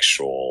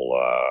contextual,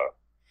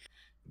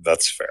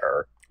 that's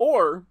fair.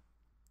 Or,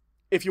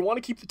 if you want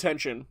to keep the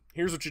tension,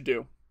 here's what you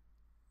do.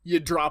 You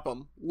drop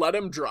them. Let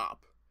them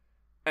drop.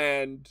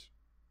 And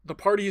the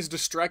party is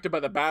distracted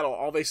by the battle.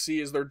 All they see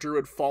is their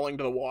druid falling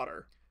to the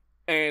water.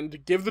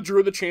 And give the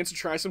druid the chance to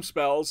try some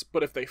spells,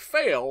 but if they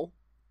fail,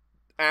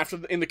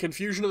 in the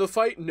confusion of the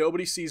fight,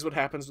 nobody sees what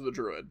happens to the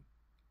druid.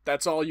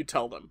 That's all you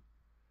tell them.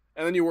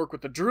 And then you work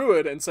with the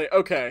druid and say,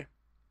 okay,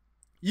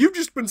 you've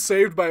just been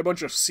saved by a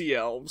bunch of sea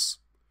elves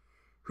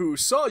who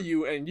saw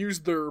you and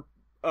used their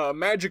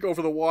magic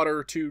over the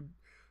water to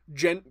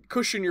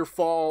cushion your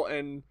fall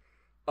and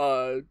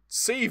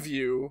save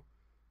you,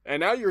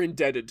 and now you're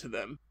indebted to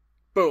them.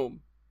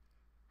 Boom.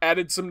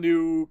 Added some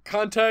new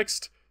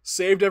context,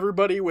 saved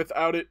everybody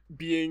without it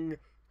being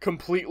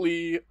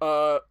completely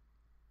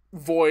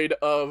void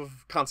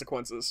of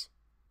consequences.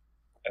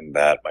 And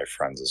that, my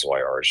friends, is why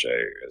RJ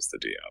is the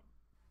DM.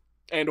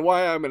 And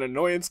why I'm an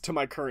annoyance to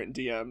my current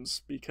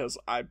DMs, because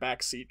I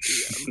backseat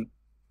DM.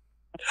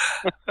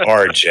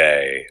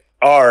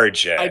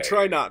 RJ. I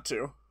try not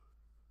to.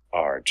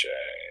 RJ.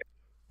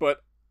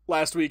 But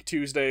last week,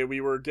 Tuesday,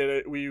 we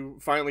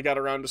finally got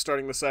around to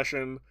starting the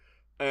session,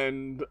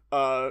 and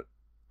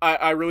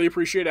I really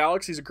appreciate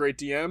Alex. He's a great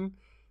DM,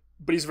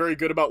 but he's very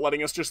good about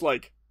letting us just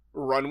like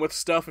run with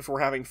stuff if we're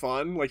having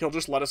fun. Like, he'll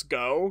just let us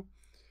go.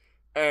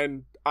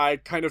 And I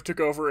kind of took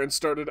over and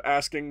started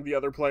asking the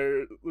other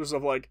players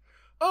of like,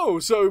 oh,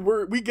 so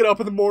we get up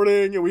in the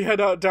morning and we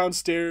head out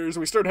downstairs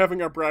and we start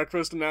having our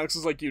breakfast, and Alex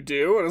is like, you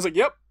do? And I was like,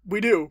 yep,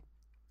 we do.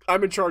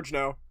 I'm in charge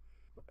now.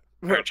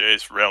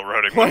 RJ's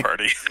railroading the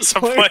party as a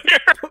player.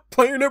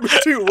 Player number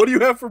 2, what do you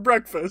have for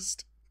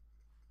breakfast?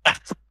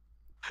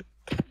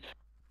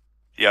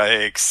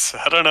 Yikes.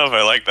 I don't know if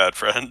I like that,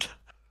 friend.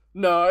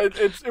 No,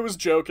 it was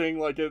joking.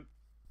 Like,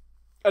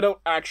 I don't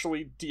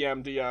actually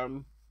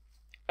DM.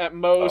 At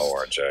most,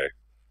 Oh,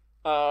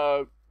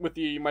 RJ. With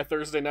my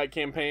Thursday night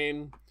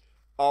campaign,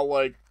 I'll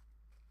like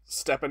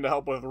step in to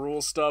help with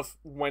rule stuff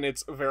when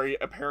it's very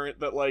apparent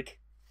that like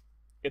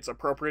it's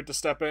appropriate to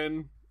step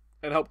in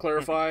and help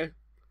clarify.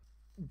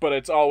 But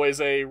it's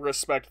always a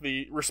respect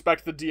the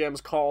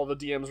DM's call, the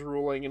DM's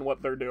ruling, and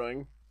what they're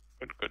doing.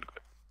 Good.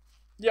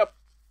 Yep.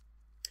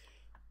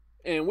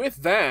 And with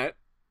that,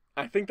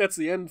 I think that's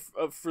the end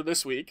for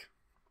this week.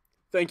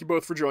 thank you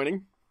both for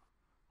joining.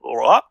 All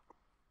right.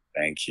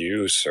 Thank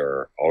you,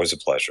 sir. Always a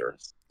pleasure.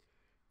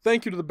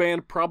 Thank you to the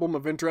band Problem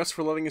of Interest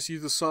for letting us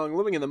use the song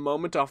Living in the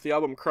Moment off the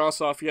album Cross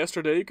Off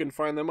Yesterday. You can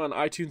find them on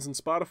iTunes and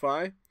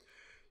Spotify.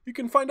 You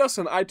can find us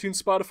on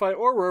iTunes, Spotify,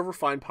 or wherever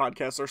fine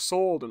podcasts are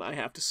sold. And I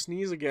have to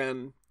sneeze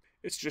again.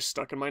 It's just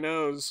stuck in my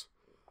nose.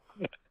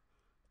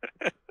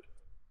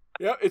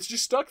 Yeah, it's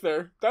just stuck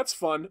there. That's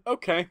fun.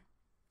 Okay.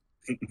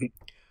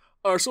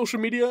 Our social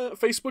media,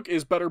 Facebook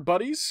is Better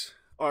Buddies.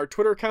 Our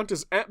Twitter account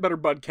is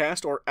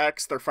 @BetterBudcast, or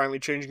X. They're finally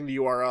changing the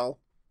URL.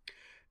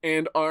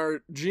 And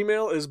our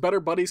Gmail is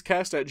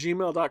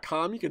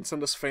betterbudiescast@gmail.com. You can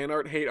send us fan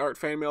art, hate art,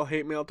 fan mail,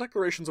 hate mail,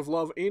 declarations of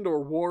love and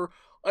or war,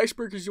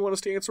 icebreakers you want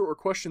us to answer, or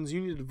questions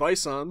you need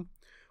advice on.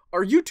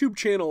 Our YouTube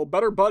channel,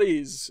 Better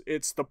Buddies.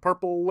 It's the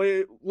purple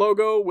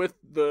logo with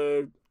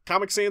the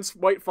Comic Sans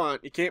white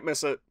font. You can't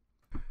miss it.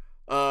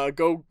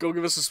 Go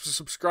give us a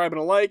subscribe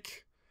and a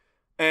like.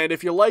 And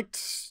if you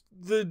liked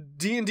the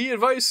D&D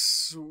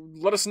advice,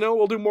 let us know.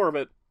 We'll do more of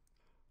it.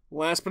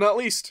 Last but not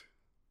least,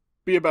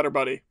 be a better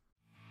buddy.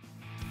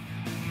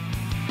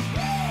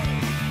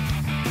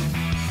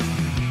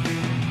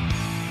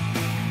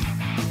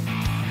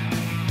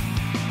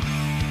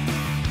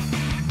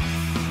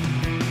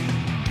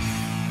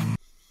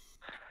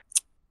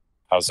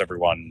 How's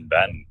everyone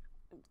been?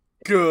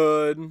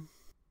 Good.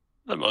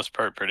 For the most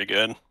part, pretty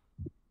good.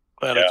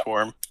 Glad Yeah. it's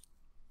warm.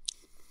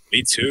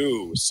 Me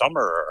too.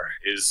 Summer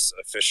is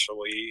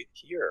officially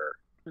here.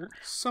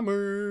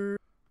 Summer.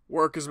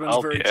 Work has been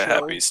I'll very be a chill.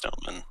 happy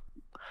snowman.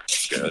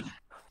 It's good.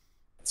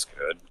 It's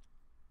good.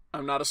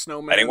 I'm not a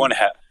snowman. Anyone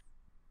have?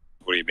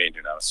 What do you mean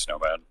you're not a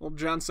snowman? Well,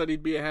 John said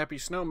he'd be a happy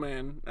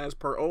snowman, as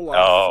per Olaf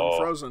Oh.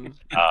 from Frozen.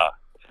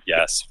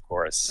 Yes, of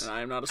course. And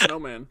I am not a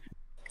snowman.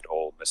 Good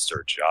old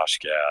Mr. Josh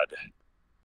Gad.